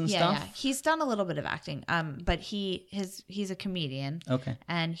schools and stuff? Yeah. He's done a little bit of acting. But he's a comedian. Okay.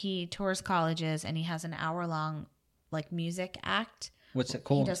 And he tours colleges, and he has an hour-long like music act. What's it He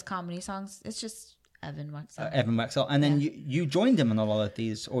called? does comedy songs. It's just Evan Wexel. Evan Wexel. And then you joined him in a lot of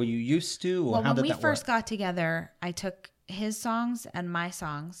these, or you used to, or Well, how when did we that first work? got together, I took his songs and my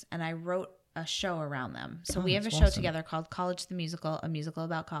songs, and I wrote a show around them. So we have a that's show awesome. together called College the Musical, a musical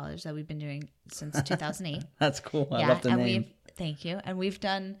about college that we've been doing since 2008. That's cool. I love the and name. thank you. And we've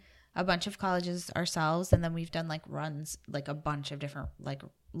done a bunch of colleges ourselves, and then we've done like runs, like a bunch of different like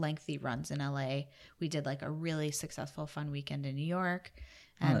lengthy runs in LA. We did like a really successful fun weekend in New York.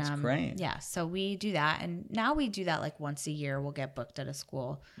 And that's great. Yeah, so we do that, and now we do that like once a year. We'll get booked at a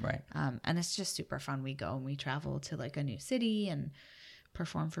school, Right. and it's just super fun. We go and we travel to like a new city and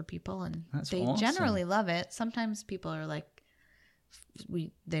perform for people, and That's they awesome. generally love it. Sometimes people are like,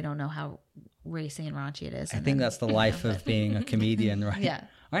 they don't know how racy and raunchy it is. I think that's the life of being a comedian, right? Yeah.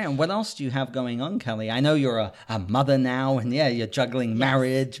 All right, and what else do you have going on, Kelly? I know you're a mother now, and yeah, you're juggling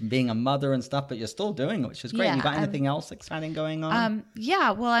marriage and being a mother and stuff, but you're still doing it, which is great. Yeah, You got anything else exciting going on?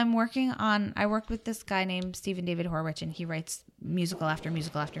 Yeah, well, I work with this guy named Stephen David Horwich, and he writes musical after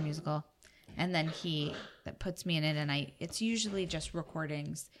musical after musical. And then that puts me in it, and it's usually just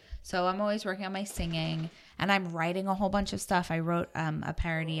recordings. So I'm always working on my singing, and I'm writing a whole bunch of stuff. I wrote a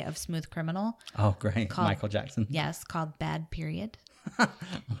parody of Smooth Criminal. Oh, great. Michael Jackson. Yes, called Bad Period. I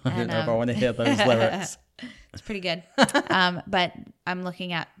don't know if I want to hear those lyrics. It's pretty good. But I'm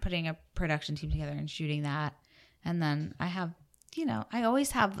looking at putting a production team together and shooting that. And then I have, I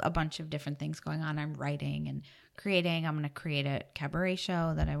always have a bunch of different things going on. I'm writing and creating. I'm going to create a cabaret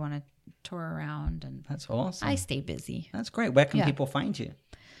show that I want to tour around. And That's awesome. I stay busy. That's great. Where can people find you?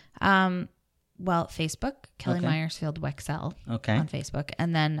 Well, Facebook, Kelly Okay. Myersfield Wexel Okay. on Facebook.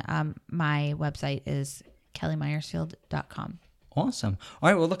 And then my website is kellymyersfield.com. Awesome. All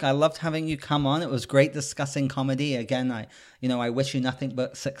right. Well, look, I loved having you come on. It was great discussing comedy. Again, I wish you nothing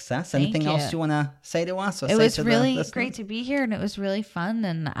but success. Anything else you want to say to us? Or It say was to the really listeners? great to be here, and it was really fun,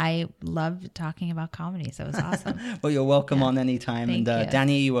 and I loved talking about comedy, so it was awesome. Well, you're welcome on anytime. Thank and you.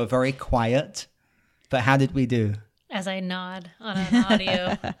 Danny, you were very quiet, but how did we do? As I nod on an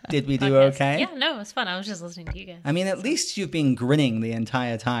audio. Did we do podcast. okay? Yeah, no, it was fun. I was just listening to you guys. I mean, at least you've been grinning the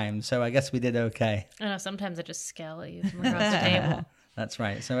entire time, so I guess we did okay. I know sometimes I just scowl at you from across the table. That's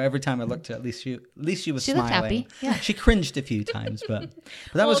right. So every time I looked at least you were She looked smiling. happy. Yeah. She cringed a few times, but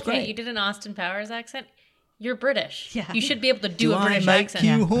that was okay, great. you did an Austin Powers accent. You're British. Yeah. You should be able to do a I British make accent.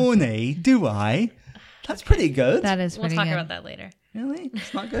 you horny? Do I? That's pretty good. That is We'll pretty talk good. about that later. Really?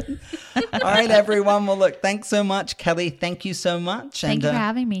 It's not good? All right, everyone. Well, look, thanks so much. Kelly, thank you so much. Thank you for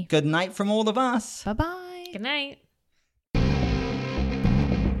having me. Good night from all of us. Bye-bye. Good night.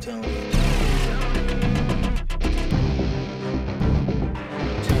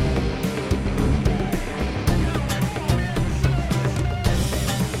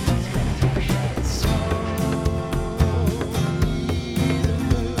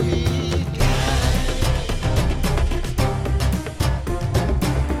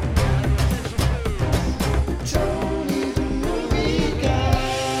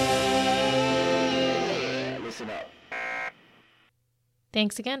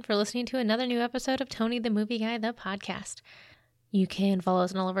 Thanks again for listening to another new episode of Tony the Movie Guy, the podcast. You can follow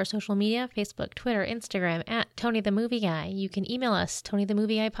us on all of our social media, Facebook, Twitter, Instagram, at Tony the Movie Guy. You can email us,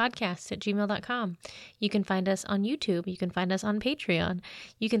 tonythemovieguypodcast@gmail.com. You can find us on YouTube. You can find us on Patreon.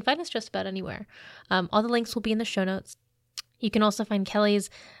 You can find us just about anywhere. All the links will be in the show notes. You can also find Kelly's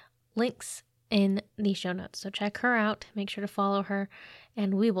links in the show notes. So check her out. Make sure to follow her.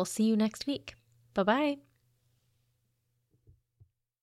 And we will see you next week. Bye-bye.